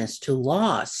sadness, to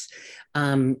loss,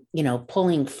 find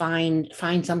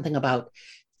something about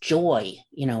joy,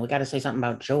 we got to say something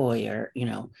about joy,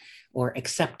 or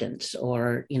acceptance,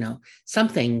 or,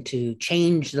 something to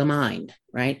change the mind,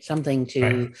 right? Something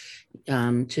to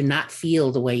not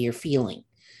feel the way you're feeling.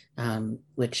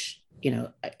 Which,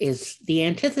 is the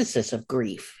antithesis of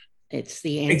grief. It's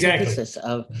the antithesis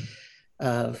of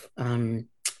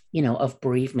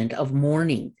bereavement, of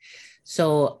mourning.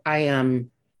 So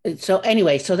so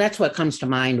that's what comes to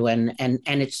mind when, and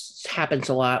it happens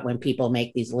a lot when people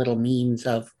make these little memes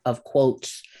of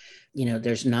quotes,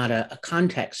 there's not a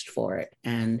context for it.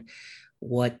 And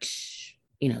what,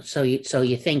 so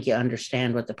you think you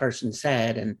understand what the person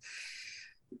said, and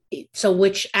so,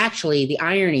 which actually the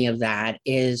irony of that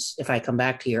is, if I come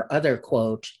back to your other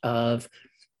quote of,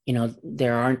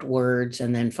 there aren't words,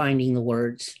 and then finding the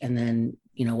words, and then,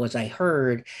 was I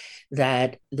heard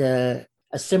that a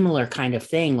similar kind of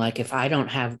thing, like if I don't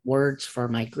have words for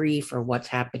my grief or what's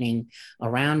happening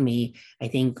around me, I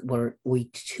think we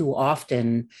too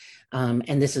often,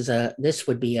 and this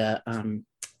would be a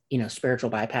spiritual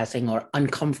bypassing or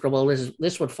uncomfortable.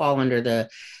 This would fall under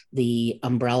the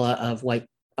umbrella of white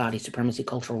body supremacy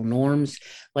cultural norms.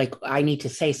 Like, I need to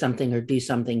say something or do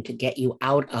something to get you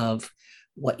out of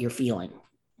what you're feeling,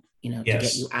 to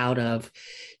get you out of,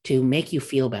 to make you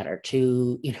feel better,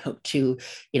 to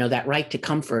that right to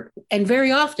comfort. And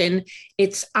very often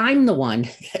it's, I'm the one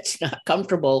that's not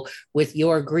comfortable with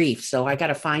your grief. So I got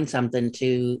to find something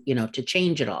to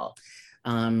change it all.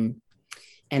 And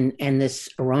this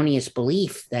erroneous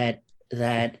belief that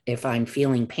if I'm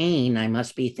feeling pain, I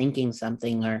must be thinking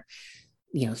something, or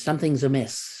something's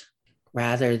amiss,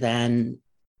 rather than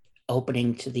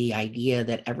opening to the idea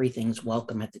that everything's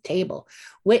welcome at the table,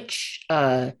 which,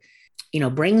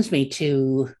 brings me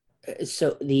to,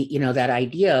 that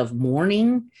idea of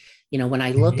mourning, when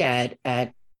I look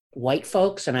at white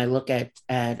folks and I look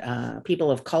at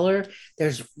people of color,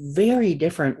 there's very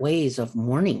different ways of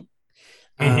mourning.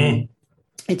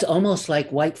 It's almost like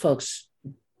white folks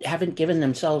haven't given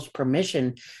themselves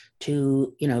permission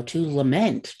to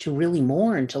lament, to really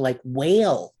mourn, to like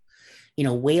wail,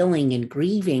 wailing and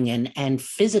grieving and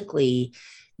physically,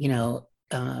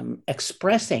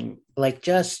 expressing, like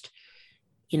just,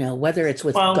 whether it's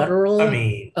with Well, guttural I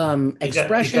mean,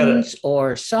 expressions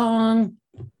or song.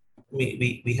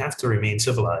 we have to remain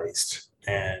civilized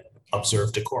and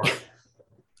observe decorum,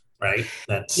 right?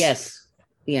 Yes.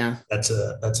 Yeah. That's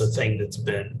a thing that's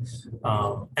been,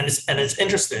 and it's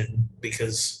interesting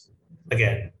because,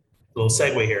 again, little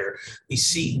segue here. We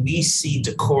see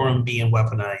decorum being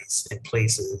weaponized in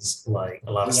places like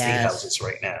a lot of state Yes. houses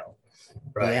right now,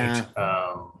 right? Yeah.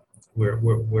 We're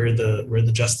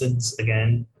the Justins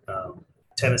again, the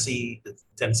Tennessee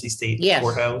State Yes.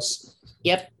 Courthouse,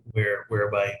 Yep.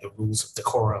 whereby the rules of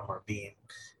decorum are being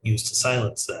used to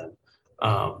silence them.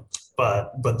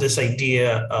 But this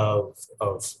idea of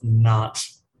not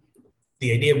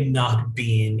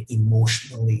being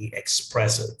emotionally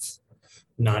expressive,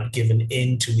 not given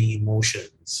into the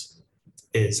emotions,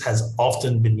 has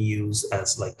often been used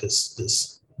as like this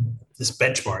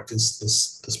benchmark,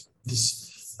 this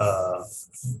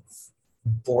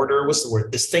border, what's the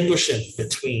word, distinguishing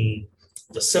between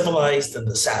the civilized and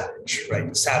the savage, right?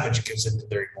 The savage gives into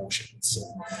their emotions.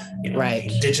 And, right.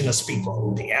 The indigenous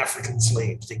people, the African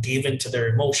slaves, they gave into their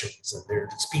emotions, and they're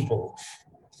these people.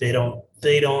 They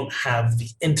don't have the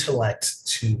intellect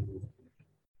to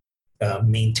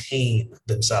maintain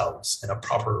themselves in a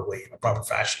proper way, in a proper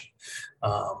fashion,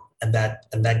 and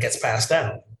that gets passed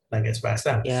down.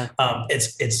 Yeah.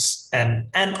 It's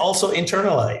and also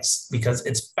internalized, because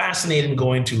it's fascinating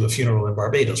going to a funeral in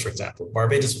Barbados, for example.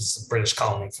 Barbados was a British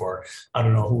colony for I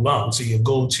don't know how long. So you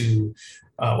go to,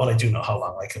 well, I do know how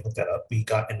long. I can look that up. We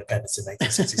got independence in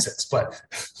 1966, but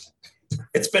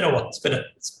it's been a while.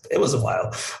 It was a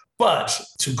while. But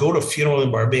to go to a funeral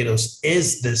in Barbados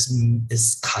is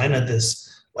kind of this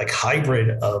like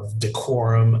hybrid of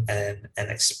decorum and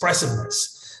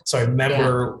expressiveness. So I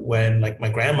remember when like my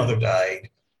grandmother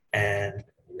died, and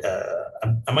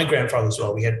my grandfather as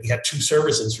well. We had two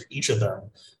services for each of them.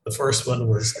 The first one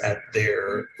was at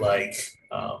their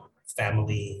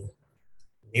family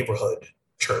neighborhood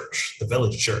church, the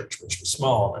village church, which was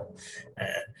small, and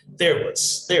there was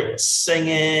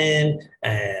singing,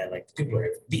 and like people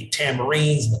are beating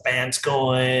tambourines and the band's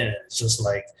going, and it's just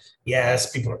like,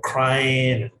 yes, people are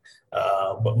crying, and,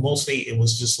 but mostly it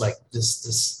was just like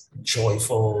this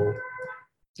joyful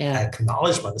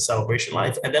acknowledgement of celebration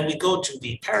life. And then we go to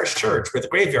the parish church where the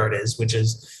graveyard is, which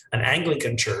is an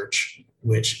Anglican church,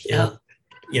 which is,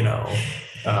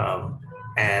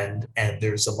 and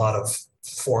there's a lot of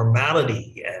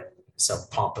formality and some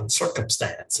pomp and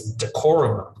circumstance and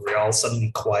decorum. We're all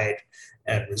suddenly quiet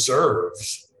and reserved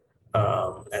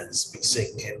as we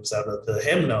sing hymns out of the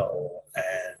hymnal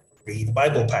and read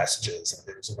Bible passages, and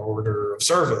there's an order of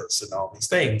service and all these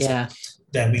things. Yeah.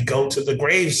 Then we go to the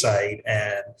gravesite,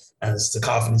 and as the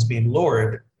coffin is being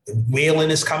lowered, wailing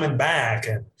is coming back,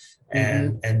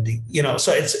 and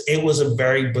so it was a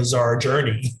very bizarre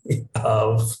journey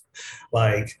of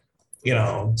like,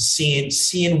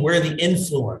 seeing where the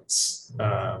influence,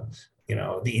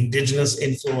 the indigenous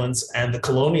influence and the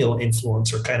colonial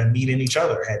influence are kind of meeting each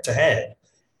other head to head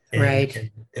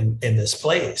in this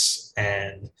place.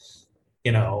 And,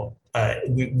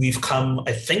 we've come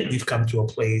to a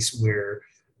place where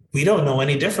we don't know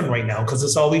any different right now, because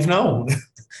it's all we've known,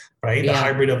 right? Yeah. The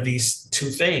hybrid of these two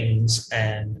things.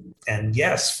 And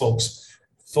yes,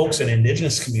 folks in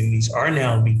indigenous communities are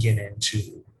now beginning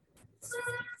to,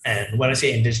 and when I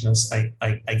say indigenous, I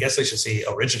guess I should say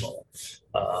original,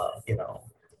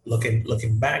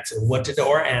 looking back to what did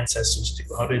our ancestors do?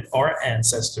 How did our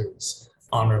ancestors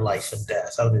honor life and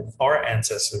death? How did our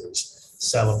ancestors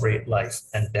celebrate life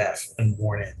and death and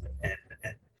mourning and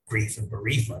grief and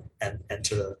bereavement, and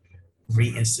to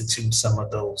reinstitute some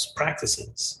of those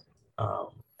practices,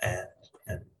 and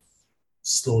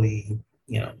slowly,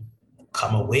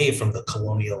 come away from the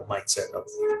colonial mindset of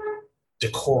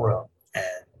decorum and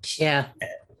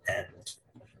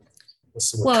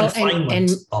what's the word?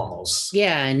 Confinement, almost.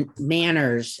 Yeah, and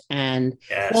manners. And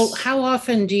yes. Well, how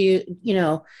often do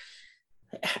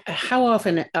how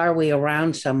often are we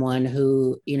around someone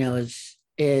who,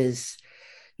 is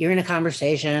you're in a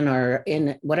conversation or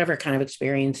in whatever kind of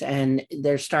experience, and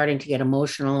they're starting to get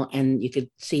emotional, and you could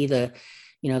see the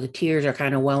tears are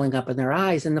kind of welling up in their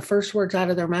eyes, and the first words out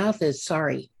of their mouth is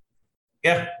sorry.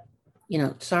 Yeah.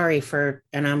 Sorry for,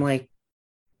 and I'm like,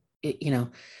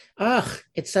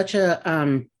 it's such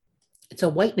a, it's a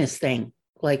whiteness thing,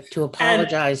 like to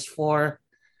apologize for.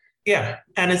 Yeah.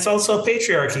 And it's also a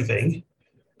patriarchy thing.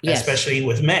 Yes. Especially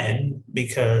with men,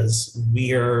 because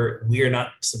we are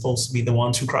not supposed to be the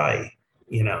ones who cry.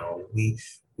 We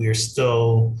are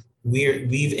still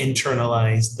we've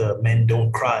internalized the men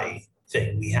don't cry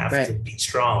thing. We have Right. to be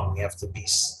strong. We have to be,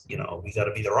 we got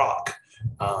to be the rock.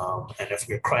 And if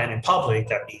we're crying in public,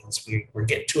 that means we're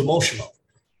getting too emotional.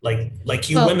 Like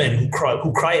you Well, women who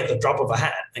cry at the drop of a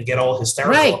hat and get all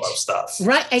hysterical right. about stuff.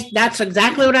 Right. That's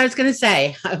exactly what I was going to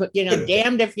say.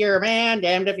 Damned if you're a man,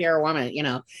 damned if you're a woman,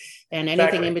 and anything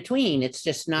Exactly. in between. It's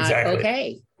just not Exactly.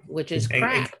 okay, which is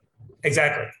crap.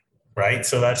 Exactly. Right.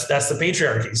 So that's the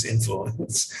patriarchy's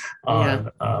influence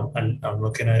on, and I'm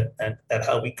looking at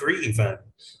how we grieve. And,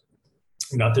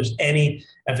 if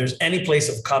there's any place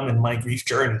of come in my grief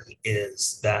journey,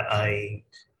 is that I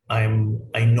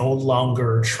no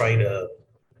longer try to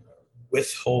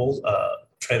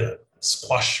try to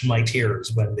squash my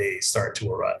tears when they start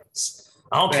to arise.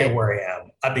 I don't care where I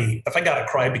am. If I gotta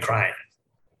cry, I'd be crying.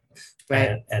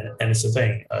 Right. And it's the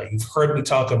thing. You've heard me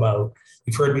talk about,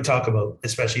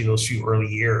 especially those few early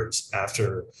years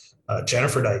after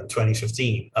Jennifer died in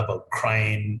 2015, about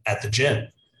crying at the gym,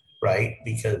 right?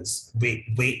 Because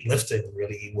weightlifting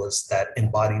really was that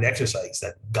embodied exercise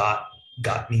that got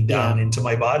me down into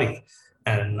my body.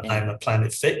 And I'm at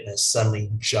Planet Fitness, suddenly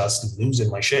just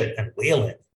losing my shit and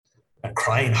wailing and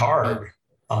crying hard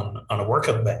on a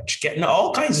workout bench, getting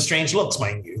all kinds of strange looks,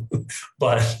 mind you,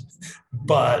 but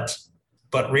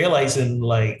realizing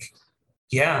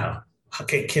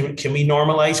okay, can we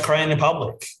normalize crying in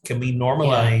public? Can we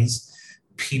normalize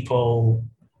people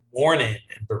mourning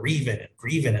and bereaving and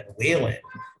grieving and wailing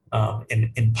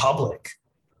in public,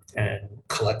 and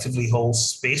collectively hold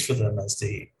space for them as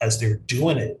they're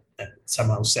doing it, and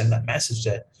somehow send that message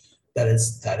that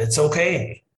it's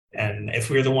okay. And if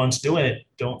we're the ones doing it,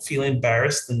 don't feel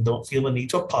embarrassed and don't feel the need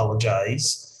to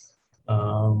apologize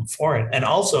for it. And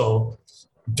also,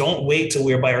 don't wait till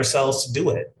we're by ourselves to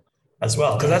do it as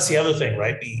well. Because that's the other thing,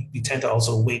 right? We tend to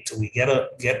also wait till we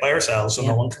get by ourselves so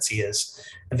no one can see us.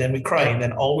 And then we cry. And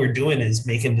then all we're doing is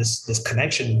making this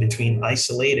connection between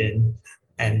isolated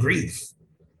and grief.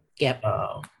 Yep.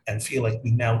 And feel like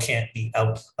we now can't be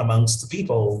out amongst the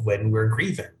people when we're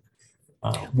grieving.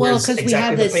 Well, because exactly we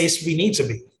have the place we need to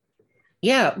be.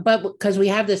 Yeah, but because we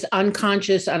have this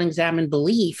unconscious, unexamined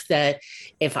belief that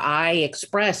if I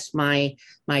express my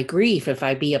grief, if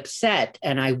I be upset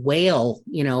and I wail,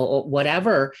 or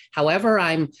whatever, however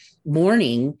I'm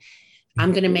mourning,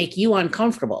 I'm going to make you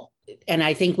uncomfortable. And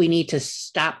I think we need to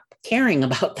stop caring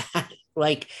about that.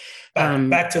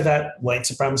 Back to that white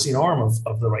supremacy norm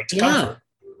of the right to comfort.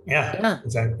 Yeah.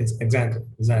 Exactly.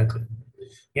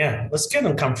 Yeah, let's get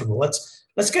uncomfortable. Let's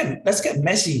get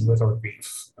messy with our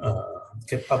grief.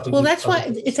 That's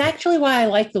why it's actually why I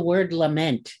like the word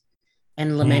lament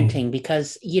and lamenting,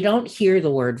 because you don't hear the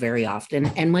word very often.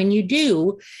 And when you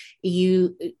do,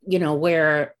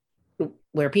 where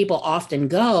people often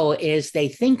go is they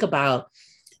think about,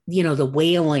 the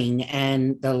wailing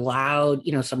and the loud,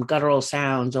 some guttural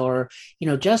sounds, or,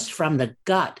 just from the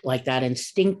gut, like that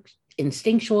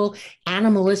instinctual,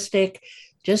 animalistic,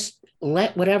 just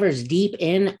let whatever's deep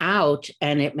in out,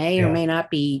 and it may or may not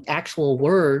be actual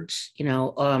words,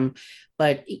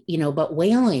 but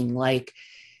wailing, like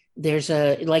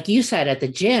like you said at the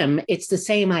gym, it's the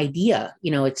same idea,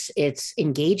 it's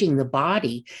engaging the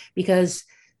body, because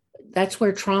that's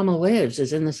where trauma lives,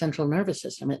 is in the central nervous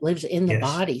system. It lives in the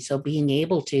body. So being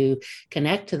able to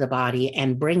connect to the body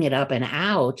and bring it up and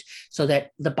out so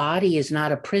that the body is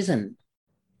not a prison,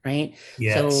 right?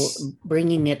 Yes. So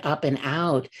bringing it up and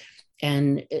out,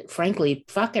 and frankly,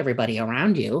 fuck everybody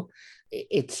around you.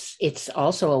 It's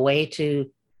also a way to,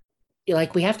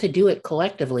 we have to do it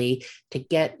collectively to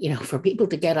get, for people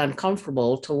to get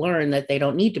uncomfortable, to learn that they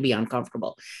don't need to be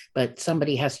uncomfortable, but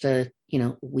somebody has to,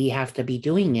 we have to be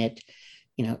doing it,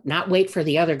 not wait for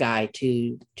the other guy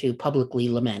to publicly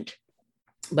lament.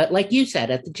 But like you said,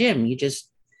 at the gym, you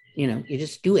just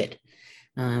do it.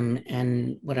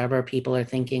 And whatever people are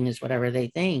thinking is whatever they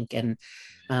think. And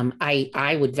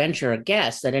I would venture a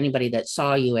guess that anybody that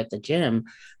saw you at the gym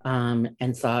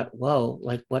and thought, whoa,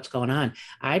 like what's going on?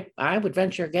 I would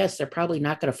venture a guess they're probably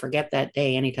not going to forget that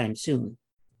day anytime soon.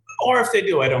 Or if they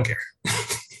do, I don't care.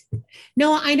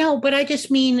 No, I know, but I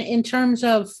just mean in terms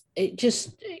of it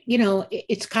just,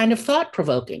 it's kind of thought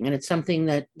provoking, and it's something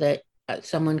that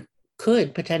someone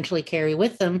could potentially carry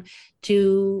with them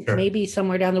to maybe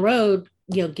somewhere down the road,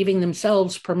 giving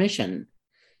themselves permission.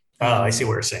 Oh, I see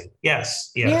what you're saying.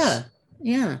 Yes. Yeah.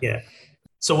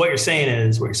 So what you're saying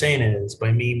is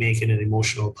by me making an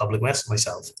emotional public mess of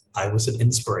myself, I was an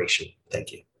inspiration.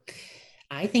 Thank you.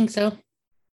 I think so.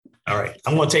 All right.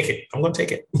 I'm going to take it.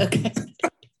 Okay.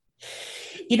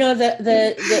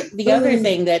 The other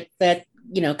thing that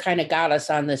kind of got us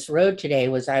on this road today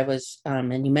was I was,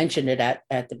 and you mentioned it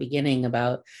at the beginning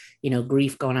about,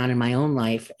 grief going on in my own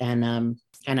life. And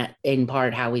kind of in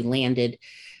part how we landed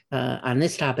on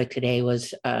this topic today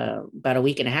was about a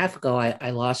week and a half ago, I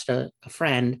lost a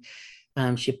friend.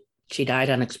 She died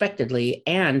unexpectedly.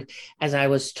 And as I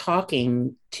was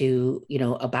talking to,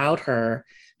 about her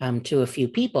to a few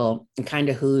people and kind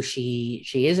of who she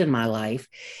is in my life,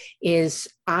 is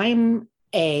I'm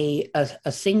a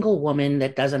single woman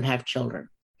that doesn't have children.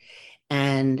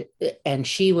 And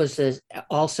she was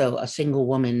also a single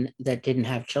woman that didn't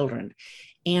have children.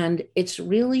 And it's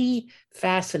really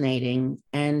fascinating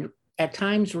and at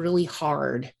times really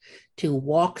hard to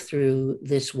walk through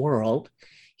this world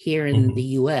here in the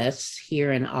US,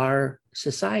 here in our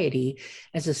society,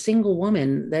 as a single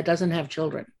woman that doesn't have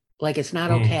children. Like it's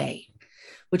not okay,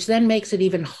 which then makes it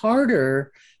even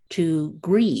harder to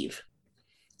grieve.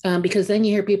 Because then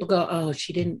you hear people go, oh,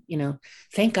 she didn't,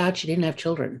 thank God she didn't have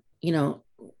children. Well,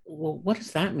 what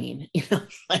does that mean?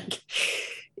 Like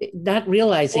not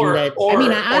realizing that.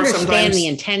 I understand the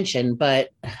intention, but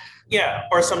yeah,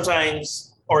 or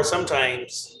sometimes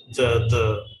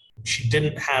the she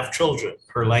didn't have children.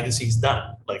 Her legacy's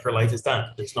done. Like her life is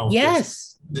done. There's no no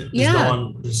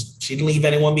one. She didn't leave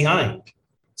anyone behind.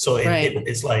 So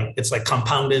it's like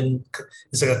compounding.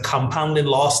 It's like a compounded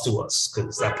loss to us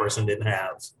because that person didn't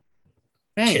have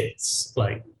kids.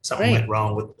 Like something went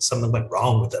wrong with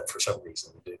them for some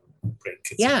reason. They didn't bring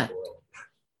kids into the world.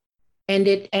 And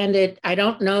I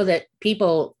don't know that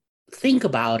people think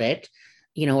about it,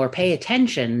 or pay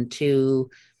attention to.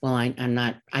 Well,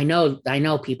 I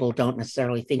know people don't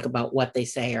necessarily think about what they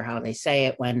say or how they say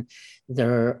it when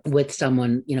they're with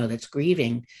someone, that's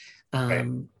grieving.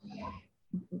 And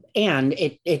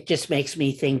it just makes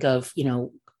me think of,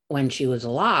 when she was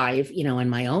alive, in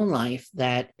my own life,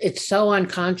 that it's so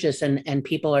unconscious and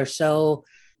people are so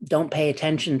don't pay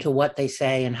attention to what they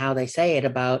say and how they say it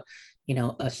about,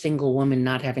 a single woman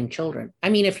not having children. I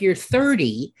mean, if you're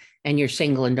 30 and you're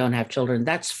single and don't have children,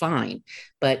 that's fine.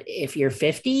 But if you're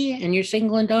 50 and you're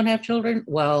single and don't have children,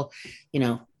 well,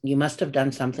 you must have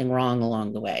done something wrong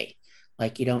along the way.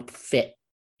 Like you don't fit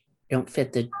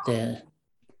the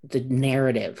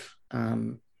narrative.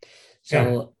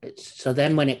 So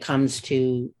then when it comes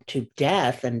to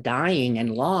death and dying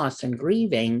and loss and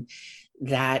grieving,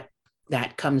 that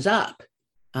comes up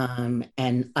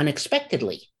and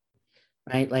unexpectedly.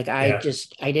 Right. Like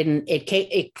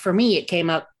for me, it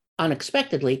came up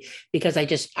unexpectedly because I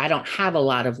don't have a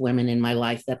lot of women in my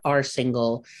life that are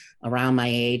single around my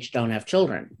age, don't have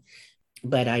children,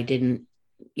 but I didn't,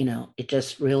 it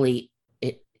just really,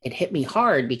 it hit me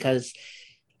hard because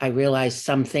I realized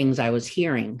some things I was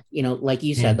hearing, like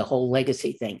you said, the whole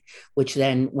legacy thing, which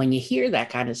then when you hear that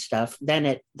kind of stuff, then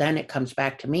it comes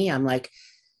back to me. I'm like,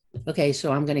 okay,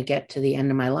 so I'm going to get to the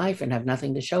end of my life and have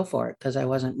nothing to show for it because I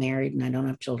wasn't married and I don't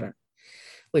have children,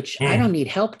 which I don't need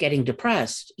help getting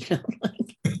depressed,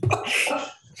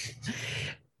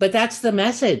 but that's the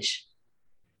message.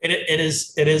 It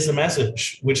is a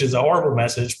message, which is a horrible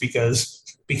message because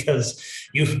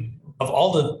you've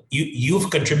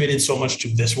contributed so much to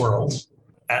this world.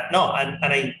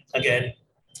 I again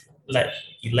let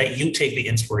you take the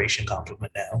inspiration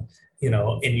compliment now.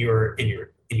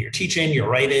 In your teaching, your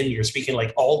writing, your speaking,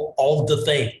 like all the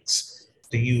things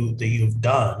that you've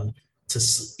done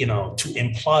to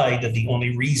imply that the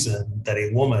only reason that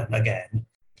a woman again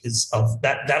is of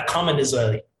that comment is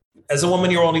as a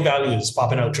woman your only value is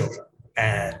popping out children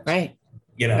and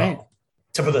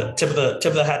tip of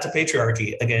the hat to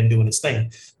patriarchy again doing its thing.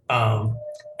 And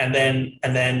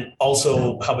then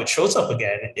also how it shows up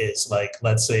again is like,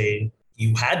 let's say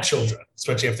you had children,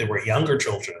 especially if they were younger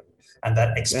children, and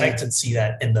that expectancy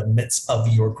that in the midst of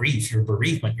your grief, your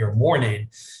bereavement, your mourning,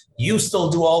 you still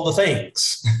do all the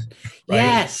things. Right?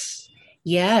 Yes.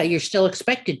 Yeah, you're still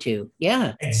expected to.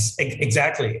 Yeah.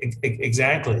 Exactly.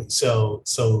 So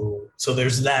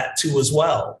there's that too as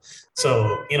well.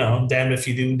 So, damned if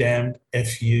you do, damned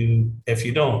if you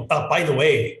don't. By the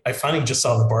way, I finally just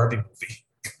saw the Barbie movie.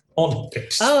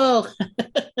 Oh.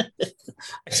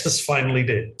 I just finally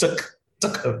did. Took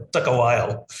a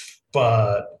while.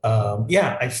 But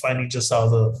I finally just saw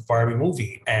the Barbie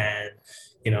movie, and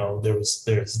there's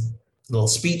a little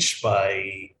speech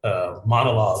by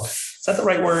monologue. Is that the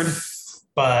right word?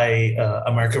 By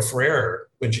America Ferrera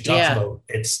when she talks about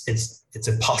it's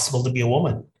impossible to be a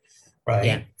woman, right?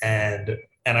 Yeah. And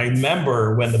I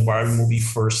remember when the Barbie movie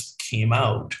first came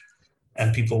out,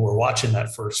 and people were watching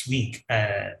that first week,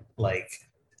 and like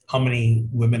how many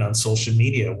women on social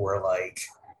media were like,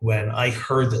 when I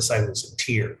heard this, I was in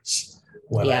tears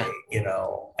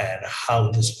and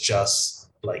how this just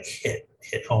like hit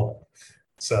hit home.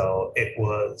 So it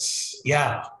was,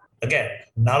 yeah, again,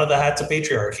 none of the hats of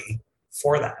patriarchy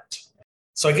for that.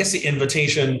 So I guess the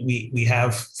invitation we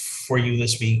have for you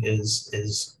this week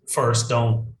is first,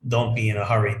 don't be in a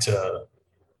hurry to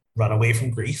run away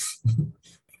from grief.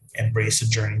 Embrace the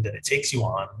journey that it takes you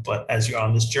on. But as you're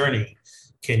on this journey,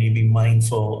 can you be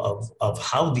mindful of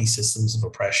how these systems of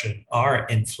oppression are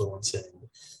influencing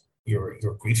your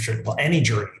grief journey, well, any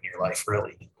journey in your life,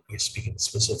 really. You're speaking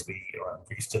specifically around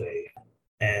grief today,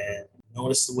 and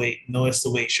notice the way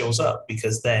it shows up,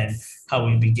 because then how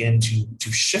we begin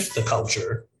to shift the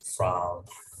culture from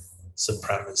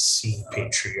supremacy,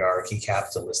 patriarchy,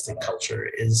 capitalistic culture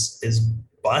is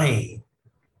by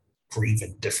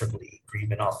grieving differently,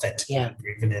 grieving authentically,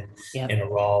 grieving in a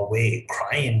raw way,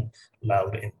 crying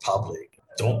loud in public.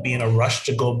 Don't be in a rush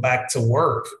to go back to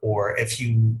work. Or if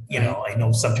you know, I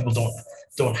know some people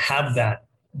don't have that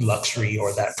luxury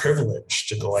or that privilege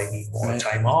to go, I need more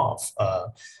time off.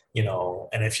 You know,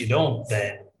 and if you don't,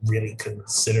 then really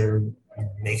consider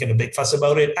making a big fuss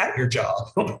about it at your job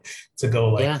to go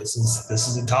like, this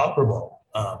is intolerable.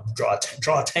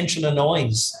 Draw attention and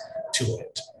noise to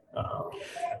it.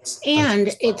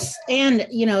 And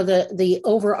you know, the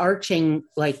overarching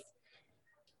like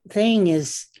thing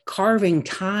is carving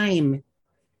time,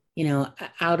 you know,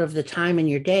 out of the time in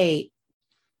your day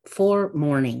for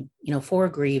mourning, you know, for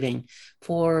grieving,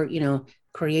 for, you know,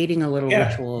 creating a little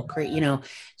ritual, you know,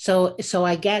 so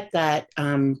I get that,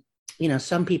 you know,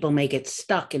 some people may get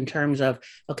stuck in terms of,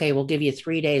 okay, we'll give you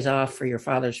 3 days off for your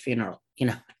father's funeral, you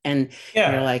know, and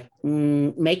you're like,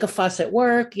 make a fuss at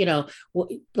work, you know,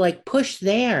 like push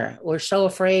there. We're so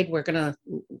afraid we're going to,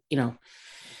 you know,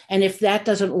 and if that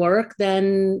doesn't work,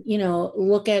 then, you know,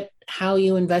 look at how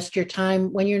you invest your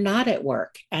time when you're not at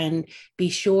work, and be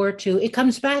sure to, it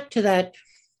comes back to that,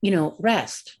 you know,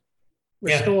 rest,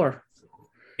 restore.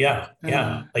 Yeah.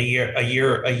 A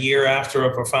year after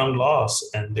a profound loss,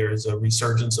 and there's a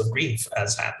resurgence of grief,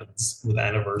 as happens with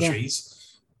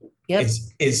anniversaries.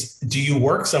 Is do you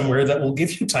work somewhere that will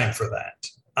give you time for that?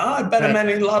 I bet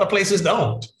a lot of places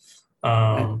don't.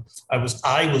 I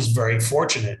was very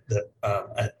fortunate that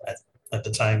at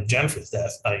the time of Jennifer's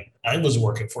death, I was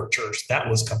working for a church that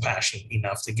was compassionate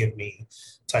enough to give me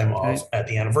time off at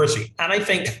the anniversary. And I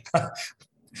think,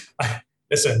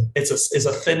 listen, it's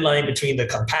a thin line between the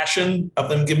compassion of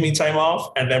them giving me time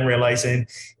off and them realizing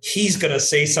he's going to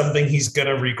say something he's going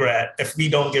to regret if we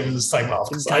don't give him this time off,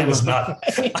 because I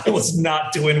was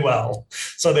not doing well.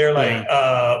 So they're like,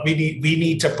 we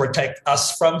need to protect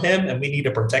us from him, and we need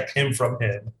to protect him from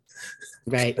him.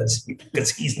 Right.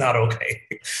 Because he's not okay.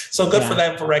 So good for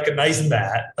them for recognizing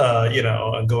that, you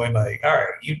know, and going like, all right,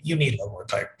 you need a little more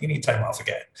time. You need time off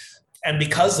again. And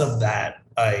because of that,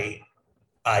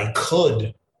 I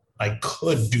could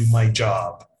do my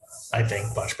job, I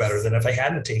think, much better than if I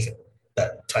hadn't taken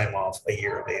that time off a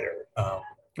year later.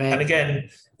 And again,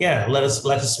 let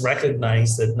us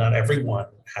recognize that not everyone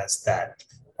has that,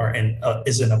 or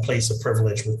is in a place of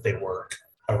privilege with their work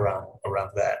around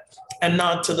that. And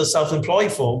not to the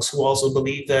self-employed folks who also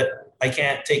believe that I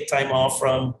can't take time off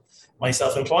from my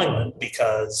self-employment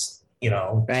because, you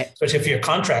know, especially if you're a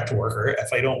contract worker,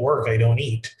 if I don't work, I don't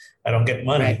eat. I don't get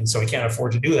money, and so I can't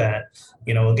afford to do that.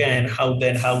 You know, again, how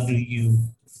do you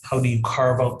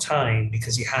carve out time,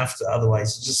 because you have to,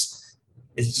 otherwise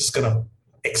it's just gonna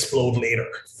explode later,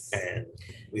 and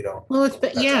we don't. Well,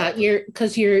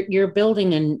 you're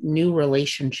building a new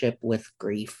relationship with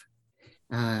grief,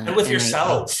 and with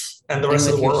yourself and the rest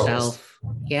of the world.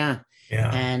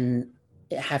 And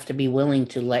have to be willing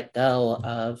to let go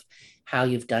of how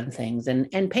you've done things,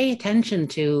 and pay attention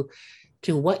to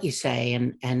what you say,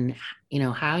 and you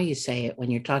know, how you say it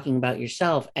when you're talking about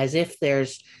yourself, as if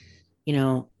there's, you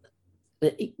know,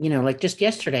 like just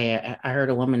yesterday, I heard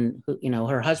a woman who, you know,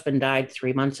 her husband died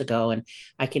 3 months ago, and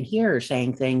I can hear her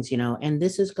saying things, you know, and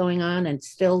this is going on, and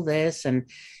still this, and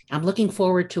I'm looking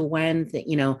forward to when,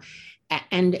 you know,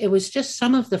 and it was just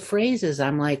some of the phrases.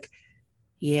 I'm like,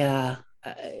 there's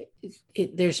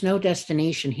no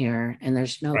destination here, and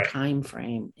there's no time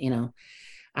frame, you know.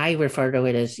 I refer to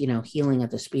it as, you know, healing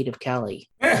at the speed of Kelly.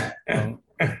 So,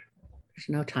 there's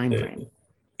no time frame.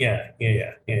 Yeah.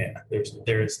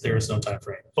 There is no time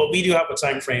frame, but we do have a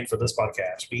time frame for this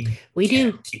podcast. We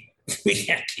can't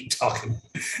keep talking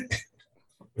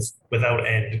without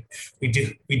end. We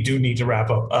do need to wrap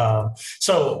up.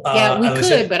 We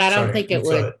could, but I don't think it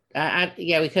would.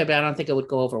 We could, but I don't think it would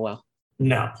go over well.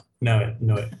 No, it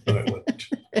wouldn't.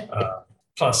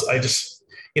 Plus, I just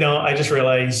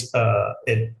realized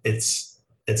it's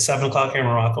 7 o'clock here in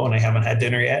Morocco, and I haven't had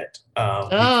dinner yet.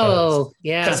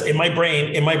 Because in my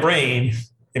brain,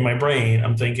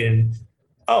 I'm thinking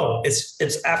Oh,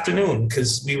 it's afternoon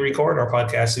because we record our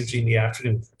podcast usually in the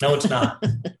afternoon. No, it's not.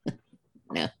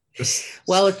 No.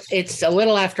 Well, it's a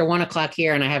little after 1:00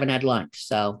 here, and I haven't had lunch.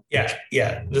 So yeah.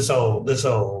 This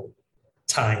whole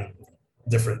time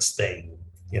difference thing.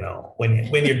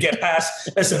 When you get past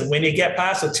when you get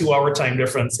past a 2-hour time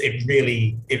difference, it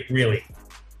really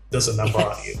does a number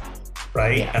on you,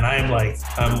 right? Yeah. And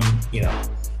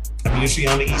I'm usually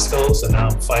on the East Coast, and now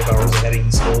I'm 5 hours ahead of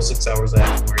East Coast, 6 hours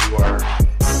ahead from where you are.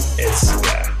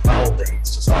 My whole day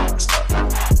is just all messed up.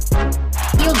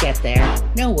 You'll get there.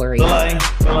 No worries. The line.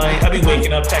 I've been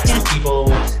waking up, texting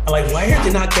people. I'm like, why are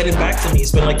they not getting back to me?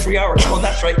 It's been like 3 hours. Oh,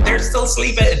 that's right. They're still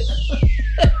sleeping.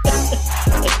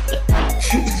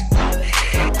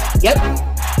 Yep.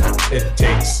 It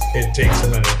takes a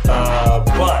minute.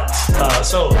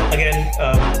 So again,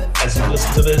 as you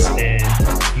listen to this and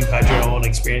you've had your own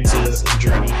experiences and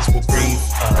journeys with grief,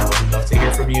 we'd love to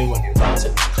hear from you on your thoughts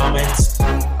and comments.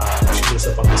 Shoot us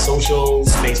up on the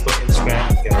socials, Facebook,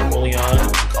 Instagram, get our Holy on.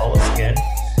 You can call us again.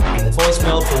 In the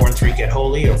voicemail,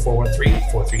 413-GET-HOLY or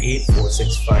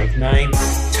 413-438-4659.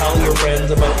 Tell your friends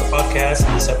about the podcast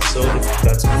in this episode. If you've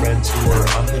got some friends who are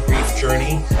on the grief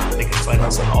journey, they can find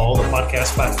us on all the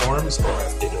podcast platforms, or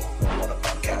if they don't know what a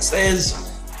podcast is,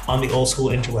 on the old school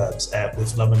interwebs at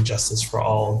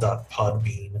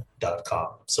withloveandjusticeforall.podbean.com.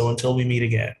 So until we meet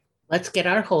again. Let's get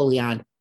our Holy on.